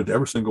people that have been to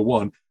every single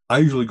one. I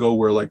usually go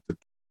where like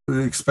the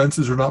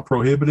expenses are not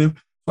prohibitive.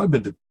 So I've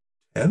been to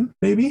 10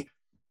 maybe.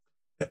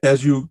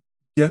 As you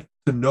get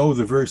to know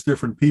the various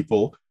different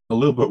people, a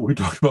little bit we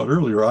talked about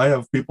earlier, I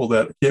have people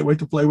that I can't wait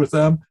to play with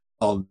them.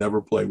 I'll never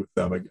play with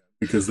them again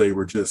because they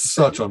were just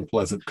such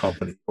unpleasant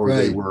company, or right.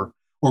 they were,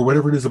 or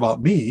whatever it is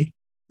about me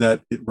that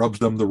it rubs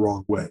them the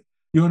wrong way.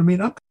 You know what I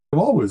mean? I'm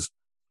always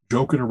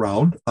joking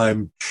around.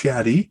 I'm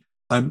chatty.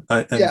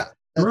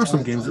 There are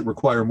some games that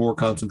require more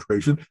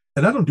concentration,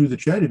 and I don't do the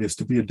chattiness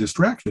to be a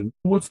distraction.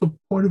 What's the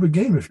point of a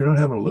game if you're not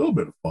having a little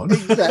bit of fun?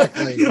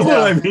 Exactly. You know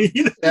what I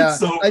mean? Yeah.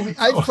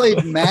 I've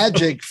played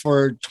Magic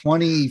for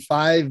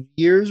 25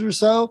 years or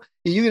so.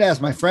 You can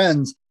ask my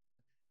friends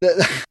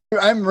that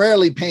I'm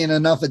rarely paying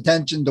enough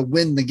attention to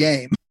win the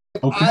game.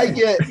 Okay. I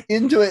get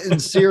into it in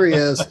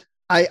serious.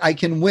 I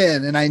can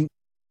win, and I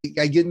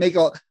get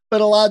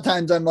but a lot of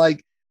times I'm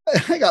like,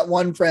 I got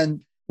one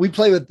friend. We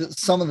play with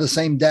some of the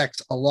same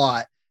decks a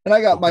lot. And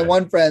I got my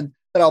one friend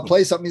that I'll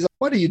play something. He's like,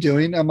 what are you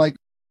doing? I'm like,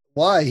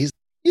 why? He's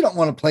like, you don't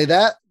want to play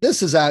that.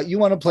 This is out. You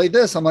want to play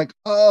this? I'm like,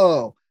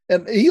 oh.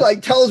 And he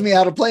like tells me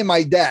how to play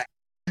my deck.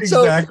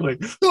 Exactly.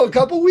 So a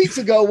couple weeks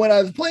ago when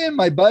I was playing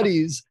my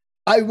buddies,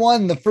 I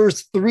won the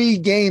first 3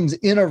 games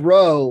in a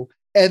row.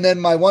 And then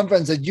my one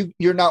friend said,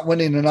 you're not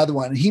winning another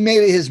one. He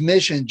made it his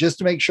mission just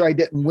to make sure I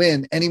didn't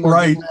win anymore.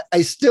 Right.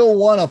 I still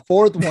won a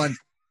 4th one.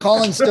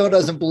 Colin still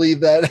doesn't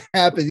believe that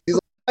happened. He's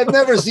like, I've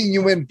never seen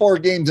you win 4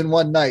 games in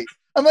one night.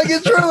 I'm like,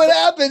 it's true. It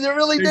happened. It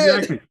really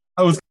did.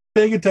 I was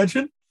paying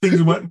attention.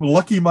 Things went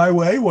lucky my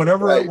way,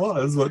 whatever it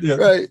was. But yeah,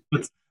 right.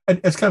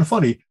 It's kind of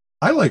funny.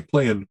 I like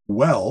playing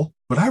well,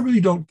 but I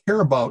really don't care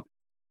about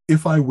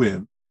if I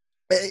win.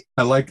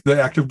 I like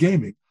the act of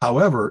gaming.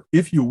 However,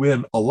 if you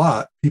win a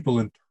lot, people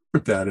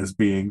interpret that as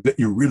being that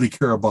you really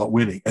care about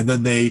winning. And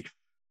then they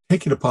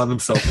take it upon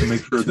themselves to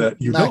make sure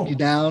that you knock don't. You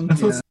down. And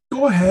so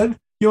go ahead.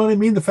 You know what I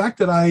mean? The fact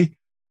that I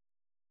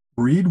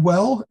read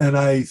well and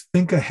I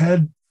think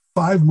ahead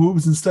 5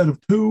 moves instead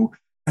of 2,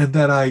 and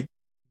that I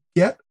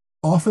get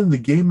often the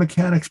game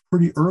mechanics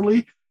pretty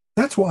early.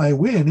 That's why I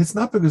win. It's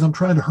not because I'm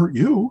trying to hurt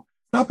you.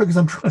 It's not because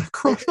I'm trying to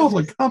crush all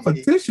the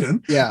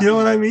competition. Yeah. You know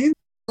what I mean?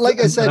 Like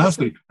I said,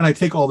 honestly, and I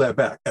take all that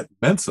back. At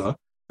Mensa,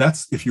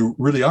 that's if you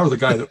really are the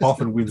guy that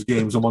often wins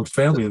games amongst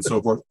family and so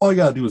forth. All you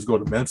got to do is go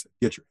to Mensa,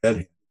 get your head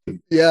handed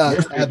Yeah,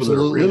 There's people that are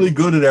absolutely. really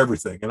good at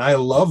everything, and I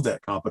love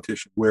that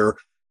competition where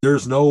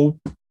there's no,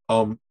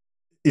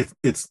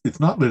 it's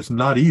not that it's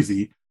not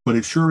easy, but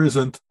it sure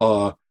isn't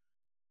a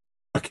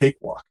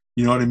cakewalk.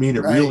 You know what I mean?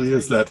 It Right. really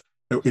is that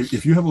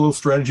if you have a little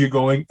strategy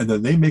going and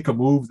then they make a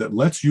move that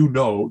lets you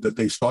know that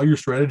they saw your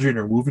strategy and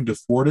are moving to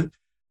thwart it,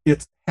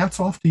 it's hats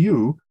off to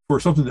you for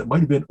something that might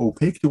have been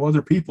opaque to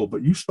other people,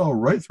 but you saw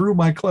right through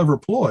my clever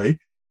ploy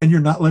and you're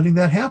not letting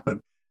that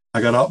happen.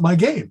 I got out my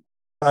game.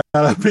 I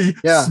gotta be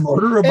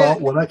smarter about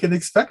what I can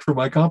expect from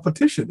my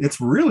competition. It's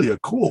really a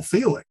cool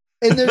feeling.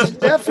 And there's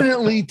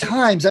definitely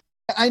times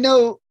I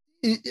know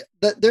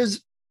that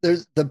there's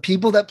the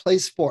people that play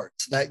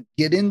sports that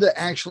get into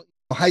actual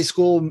high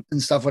school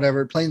and stuff,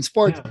 whatever, playing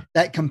sports,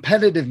 that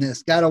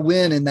competitiveness, got to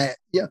win. And that,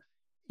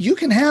 you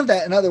can have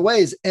that in other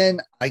ways.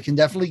 And I can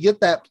definitely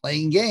get that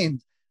playing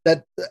games.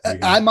 That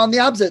I'm on the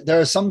opposite. There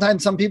are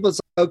sometimes some people,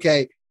 it's like,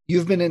 okay,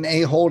 you've been an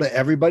a-hole to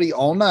everybody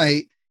all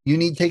night. You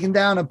need taken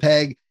down a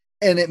peg.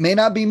 And it may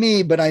not be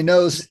me, but I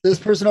know this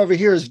person over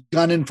here is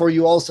gunning for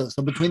you also.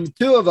 So between the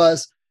two of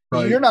us,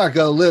 you're not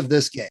going to live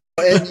this game.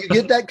 And you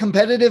get that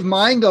competitive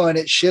mind going,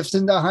 it shifts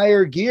into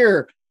higher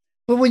gear.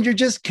 But when you're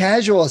just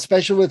casual,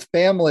 especially with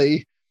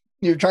family,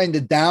 you're trying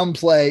to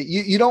downplay.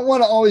 You don't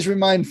want to always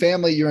remind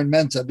family you're in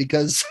Mensa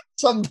because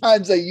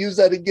sometimes they use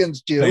that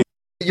against you.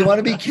 You want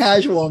to be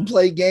casual and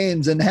play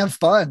games and have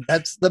fun.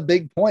 That's the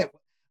big point.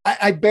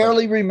 I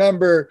barely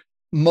remember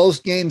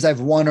most games I've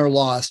won or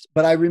lost,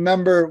 but I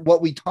remember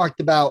what we talked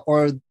about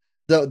or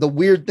the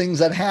weird things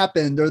that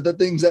happened or the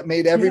things that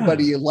made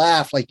everybody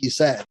laugh, like you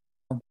said.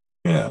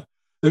 Yeah.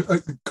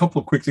 A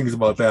couple of quick things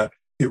about that.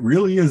 It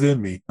really is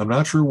in me. I'm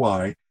not sure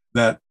why,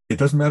 that it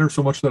doesn't matter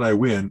so much that I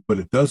win, but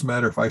it does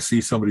matter if I see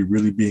somebody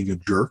really being a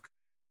jerk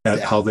at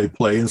how they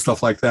play and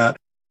stuff like that.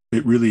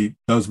 It really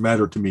does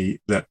matter to me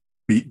that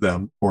beat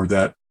them or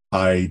that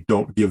I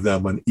don't give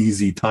them an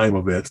easy time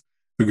of it,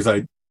 because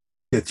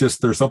it's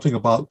just, there's something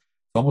about,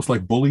 it's almost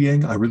like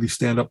bullying. I really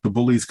stand up to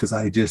bullies because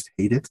I just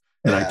hate it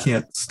and I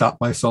can't stop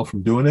myself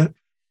from doing it.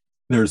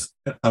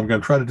 I'm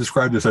going to try to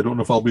describe this. I don't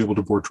know if I'll be able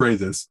to portray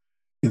this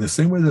in the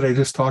same way that I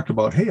just talked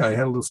about. Hey, I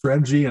had a little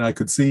strategy and I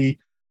could see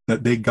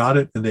that they got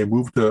it and they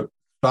moved to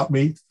stop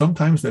me.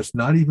 Sometimes that's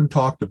not even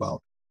talked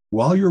about.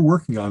 While you're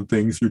working on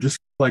things, you're just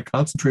like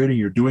concentrating,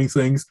 you're doing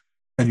things,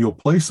 and you'll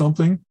play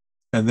something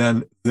and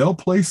then they'll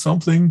play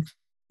something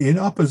in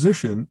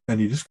opposition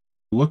and you just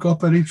look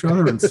up at each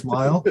other and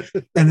smile.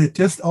 And it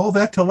just, all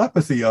that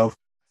telepathy of,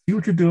 see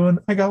what you're doing.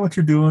 I got what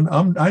you're doing.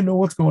 I know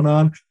what's going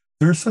on.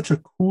 There's such a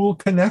cool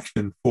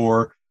connection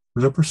for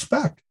the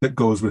respect that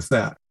goes with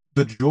that.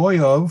 The joy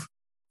of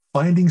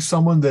finding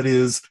someone that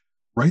is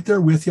right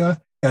there with you.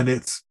 And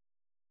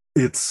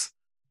there's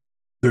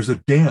a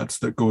dance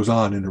that goes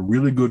on in a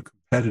really good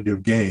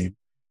competitive game,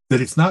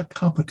 that it's not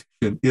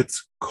competition,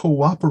 it's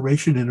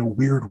cooperation in a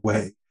weird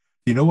way.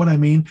 You know what I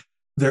mean?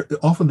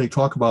 Often they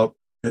talk about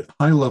at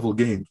high level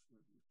games,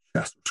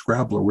 chess,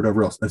 Scrabble, or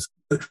whatever else,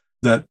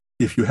 that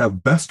if you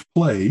have best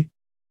play,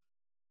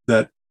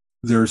 that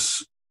the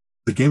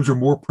games are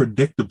more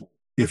predictable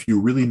if you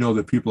really know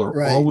that people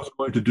are always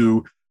going to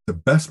do the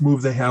best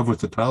move they have with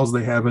the tiles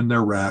they have in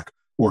their rack,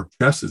 or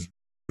chess is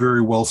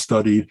very well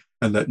studied,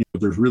 and that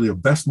there's really a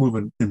best move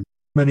in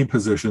many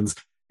positions,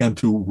 and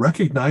to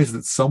recognize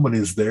that someone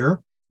is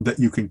there that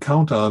you can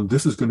count on,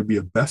 this is going to be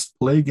a best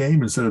play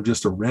game instead of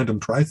just a random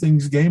try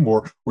things game,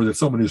 or that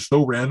someone is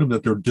so random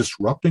that they're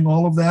disrupting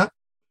all of that.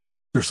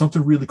 There's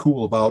something really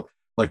cool about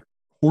like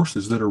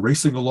horses that are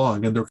racing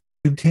along and they're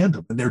in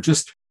tandem, and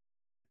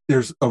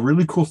there's a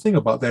really cool thing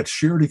about that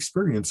shared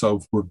experience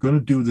of, we're going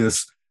to do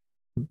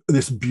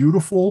this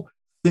beautiful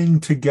thing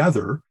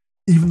together,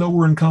 even though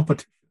we're in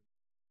competition.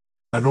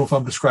 I don't know if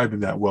I'm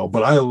describing that well,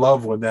 but I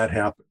love when that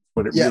happens,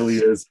 when it really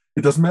is.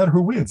 It doesn't matter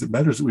who wins. It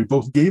matters that we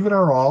both gave it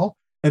our all,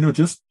 and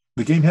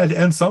the game had to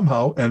end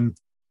somehow, and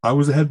I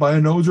was ahead by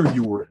a nose or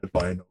you were ahead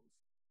by a nose.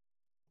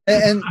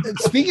 And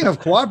speaking of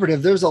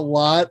cooperative, there's a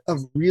lot of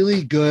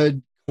really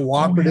good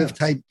cooperative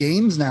type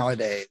games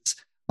nowadays.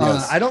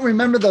 I don't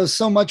remember those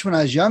so much when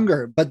I was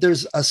younger, but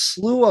there's a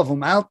slew of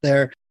them out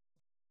there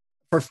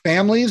for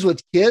families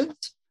with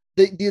kids.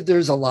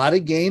 There's a lot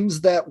of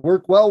games that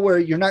work well where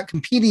you're not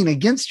competing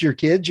against your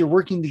kids. You're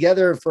working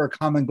together for a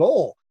common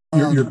goal.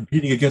 You're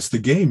competing against the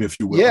game, if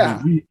you will. Yeah.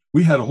 I mean,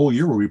 we had a whole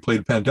year where we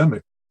played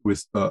Pandemic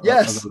with a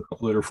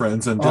couple of our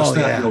friends, and just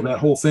that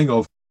whole thing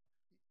of,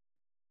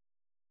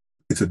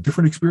 it's a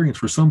different experience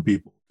for some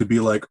people to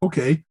be like,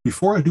 okay,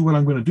 before I do what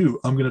I'm going to do,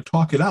 I'm going to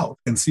talk it out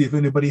and see if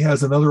anybody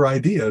has another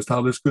idea as to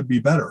how this could be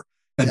better.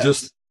 And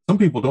just, some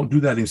people don't do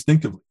that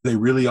instinctively. They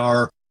really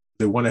are.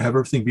 They want to have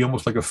everything be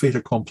almost like a fait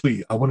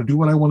accompli. I want to do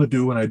what I want to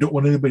do, and I don't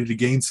want anybody to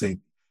gainsay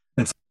me.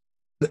 And so,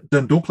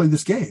 then don't play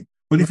this game.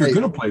 But if you're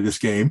going to play this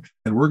game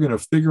and we're going to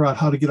figure out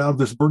how to get out of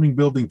this burning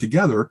building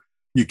together,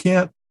 you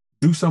can't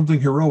do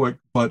something heroic,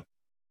 but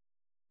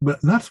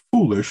not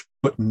foolish,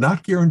 but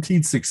not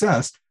guaranteed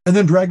success, and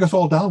then drag us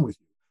all down with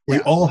you. We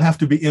all have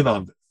to be in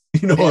on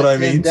this. You know what I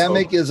mean?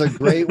 Pandemic is a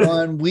great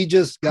one. We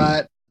just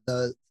got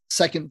the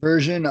second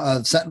version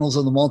of Sentinels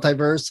of the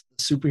Multiverse,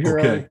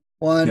 superhero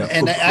one. Yeah,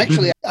 And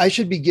actually, I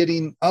should be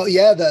getting,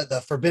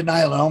 the Forbidden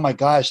Island. Oh my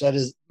gosh,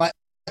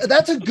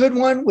 that's a good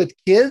one with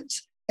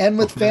kids and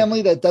with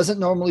family that doesn't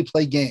normally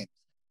play games,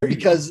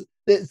 because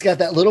it's got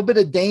that little bit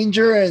of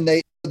danger, and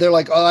they're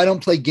like, oh, I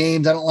don't play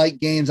games. I don't like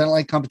games. I don't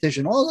like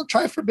competition. Well, they'll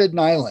try Forbidden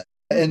Island.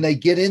 And they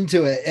get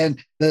into it, and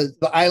the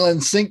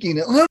island's sinking.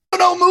 No,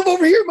 move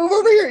over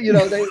here. You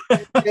know, they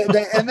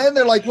and then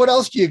they're like, what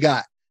else do you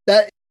got?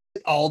 That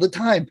all the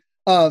time.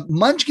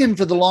 Munchkin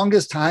for the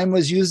longest time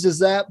was used as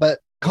that, but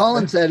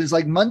Colin said it's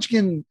like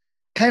Munchkin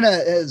kind of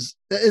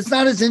it's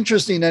not as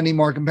interesting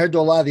anymore compared to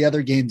a lot of the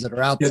other games that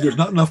are out there. Yeah, there's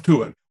not enough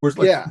to it. Whereas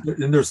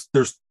and there's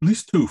at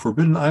least two,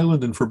 Forbidden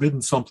Island and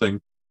Forbidden something.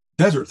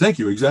 Desert, thank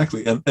you,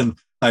 exactly. And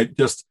I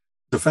just,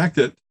 the fact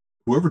that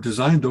whoever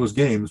designed those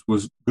games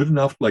was good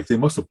enough, like they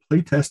must have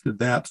play tested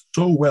that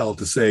so well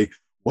to say,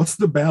 what's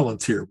the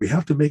balance here? We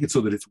have to make it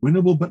so that it's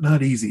winnable but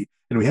not easy.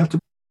 And we have to,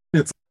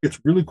 it's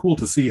really cool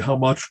to see how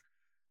much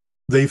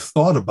they've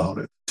thought about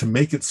it to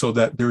make it so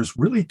that there's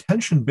really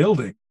tension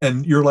building.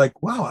 And you're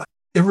like, wow,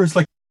 everyone's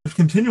like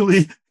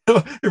continually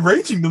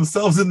arranging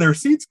themselves in their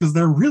seats because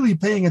they're really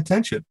paying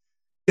attention.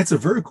 It's a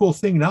very cool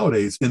thing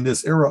nowadays in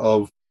this era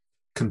of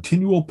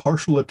continual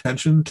partial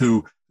attention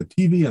to the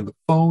TV and the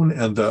phone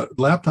and the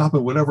laptop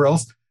and whatever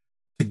else,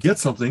 to get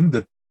something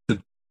that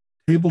the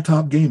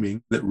tabletop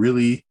gaming that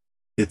really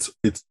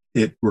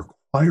it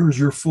requires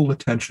your full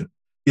attention.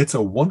 It's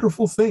a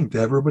wonderful thing to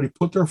have everybody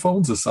put their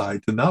phones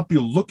aside, to not be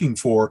looking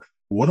for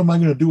what am I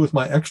going to do with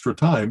my extra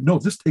time. No,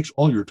 this takes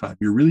all your time.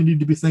 You really need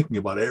to be thinking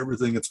about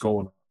everything that's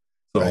going on.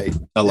 So right.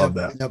 I love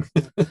that.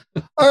 Yep.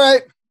 All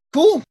right.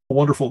 Cool. A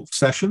wonderful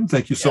session.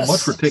 Thank you so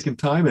much for taking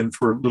time and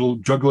for a little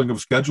juggling of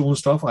schedule and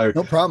stuff.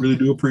 No problem. Really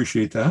do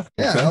appreciate that.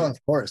 Yeah, okay.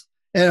 Of course.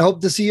 And I hope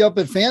to see you up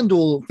at Fan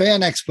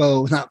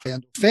Expo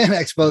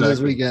this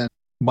weekend.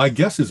 My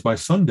guess is by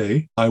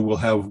Sunday, I will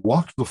have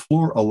walked the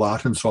floor a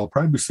lot. And so I'll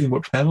probably be seeing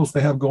what panels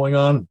they have going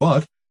on.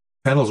 But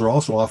panels are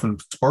also often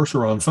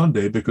sparser on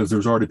Sunday because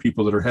there's already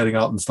people that are heading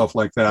out and stuff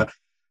like that.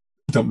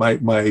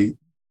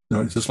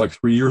 It's just like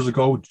 3 years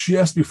ago,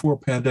 just before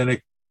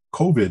pandemic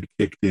COVID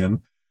kicked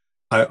in,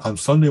 on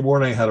Sunday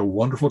morning, I had a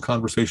wonderful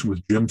conversation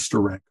with Jim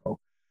Steranko,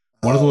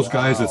 one of those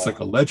guys that's like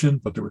a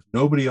legend, but there was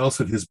nobody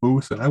else at his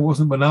booth, and I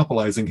wasn't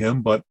monopolizing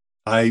him, but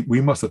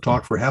we must have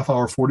talked for half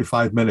hour,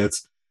 45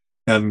 minutes,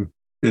 and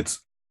it's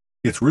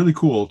really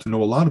cool to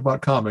know a lot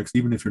about comics,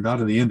 even if you're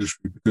not in the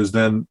industry, because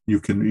then you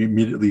can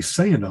immediately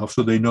say enough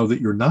so they know that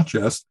you're not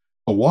just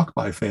a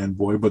walk-by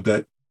fanboy, but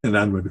that, and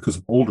anyway, because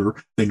I'm older,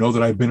 they know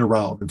that I've been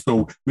around. And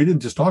so we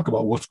didn't just talk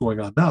about what's going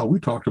on now. We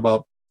talked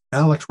about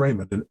Alex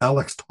Raymond and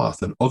Alex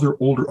Toth and other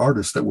older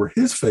artists that were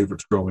his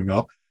favorites growing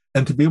up,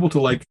 and to be able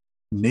to like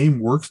name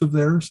works of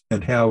theirs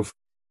and have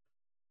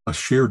a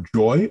shared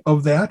joy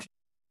of that.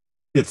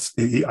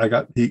 I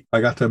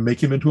got to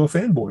make him into a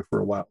fanboy for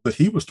a while, but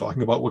he was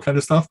talking about what kind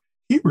of stuff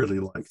he really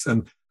likes.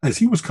 And as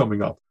he was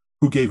coming up,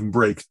 who gave him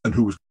breaks and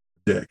who was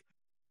a dick.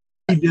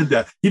 He did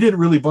that. He didn't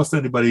really bust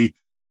anybody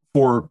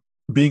for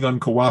being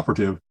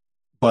uncooperative,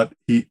 but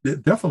he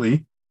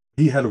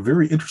had a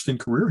very interesting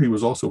career. He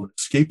was also an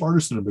escape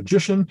artist and a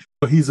magician,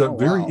 but he's a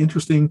very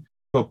interesting,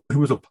 he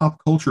was a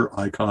pop culture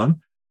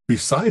icon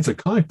besides a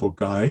comic book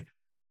guy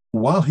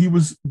while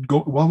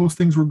those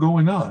things were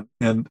going on.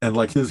 And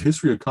like his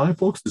history of comic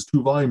books, his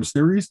 2-volume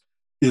series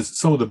is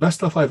some of the best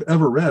stuff I've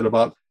ever read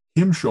about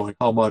him, showing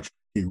how much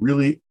he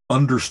really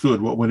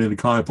understood what went into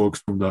comic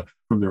books from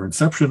their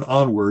inception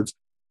onwards,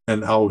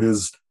 and how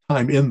his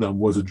time in them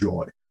was a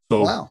joy.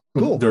 So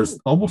cool. There's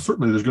almost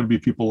certainly there's going to be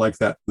people like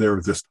that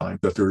there this time,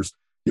 that there's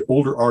the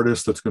older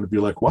artist that's going to be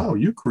like, wow,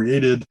 you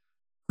created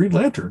Green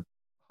Lantern.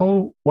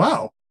 Oh,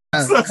 wow.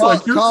 That's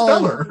like you're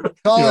stellar.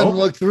 Colin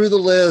looked through the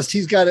list.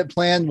 He's got it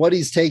planned, what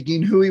he's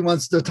taking, who he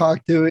wants to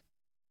talk to.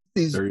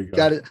 He's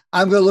got it.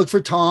 I'm going to look for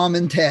Tom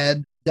and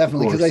Ted,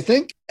 definitely, because I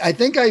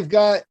think I've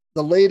got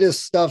the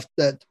latest stuff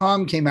that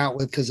Tom came out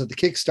with because of the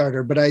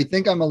Kickstarter, but I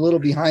think I'm a little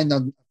behind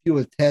on a few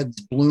of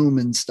Ted's Bloom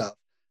and stuff.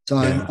 So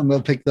I'm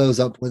going to pick those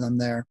up with him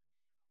there.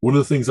 One of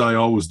the things I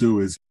always do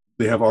is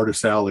they have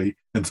Artist Alley,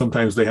 and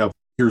sometimes they have,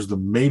 here's the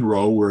main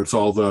row where it's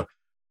all the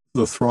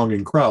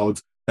thronging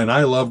crowds. And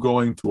I love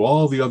going to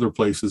all the other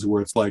places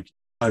where it's like,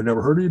 I've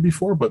never heard of you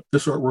before, but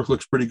this artwork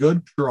looks pretty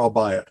good. Sure, I'll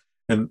buy it.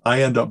 And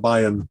I end up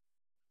buying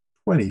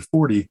 20,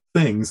 40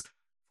 things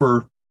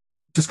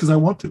just because I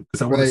want to,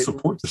 because I want to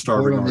support the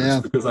starving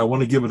artists, because I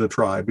want to give it a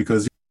try.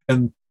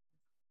 And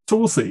so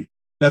we'll see.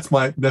 That's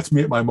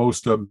me at my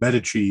most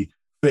Medici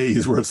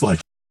phase, where it's like,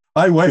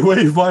 I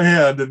wave my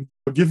hand and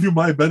I'll give you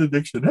my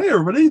benediction. Hey,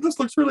 everybody, this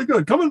looks really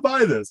good. Come and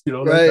buy this.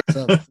 Right.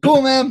 So,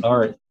 cool, man. All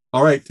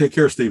right. Take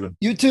care, Stephen.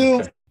 You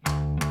too. Okay.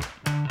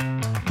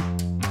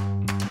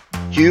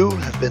 You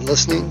have been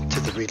listening to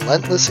the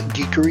Relentless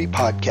Geekery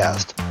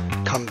Podcast.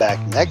 Come back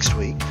next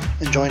week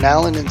and join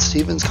Alan and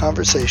Stephen's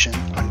conversation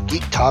on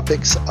geek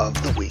topics of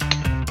the week.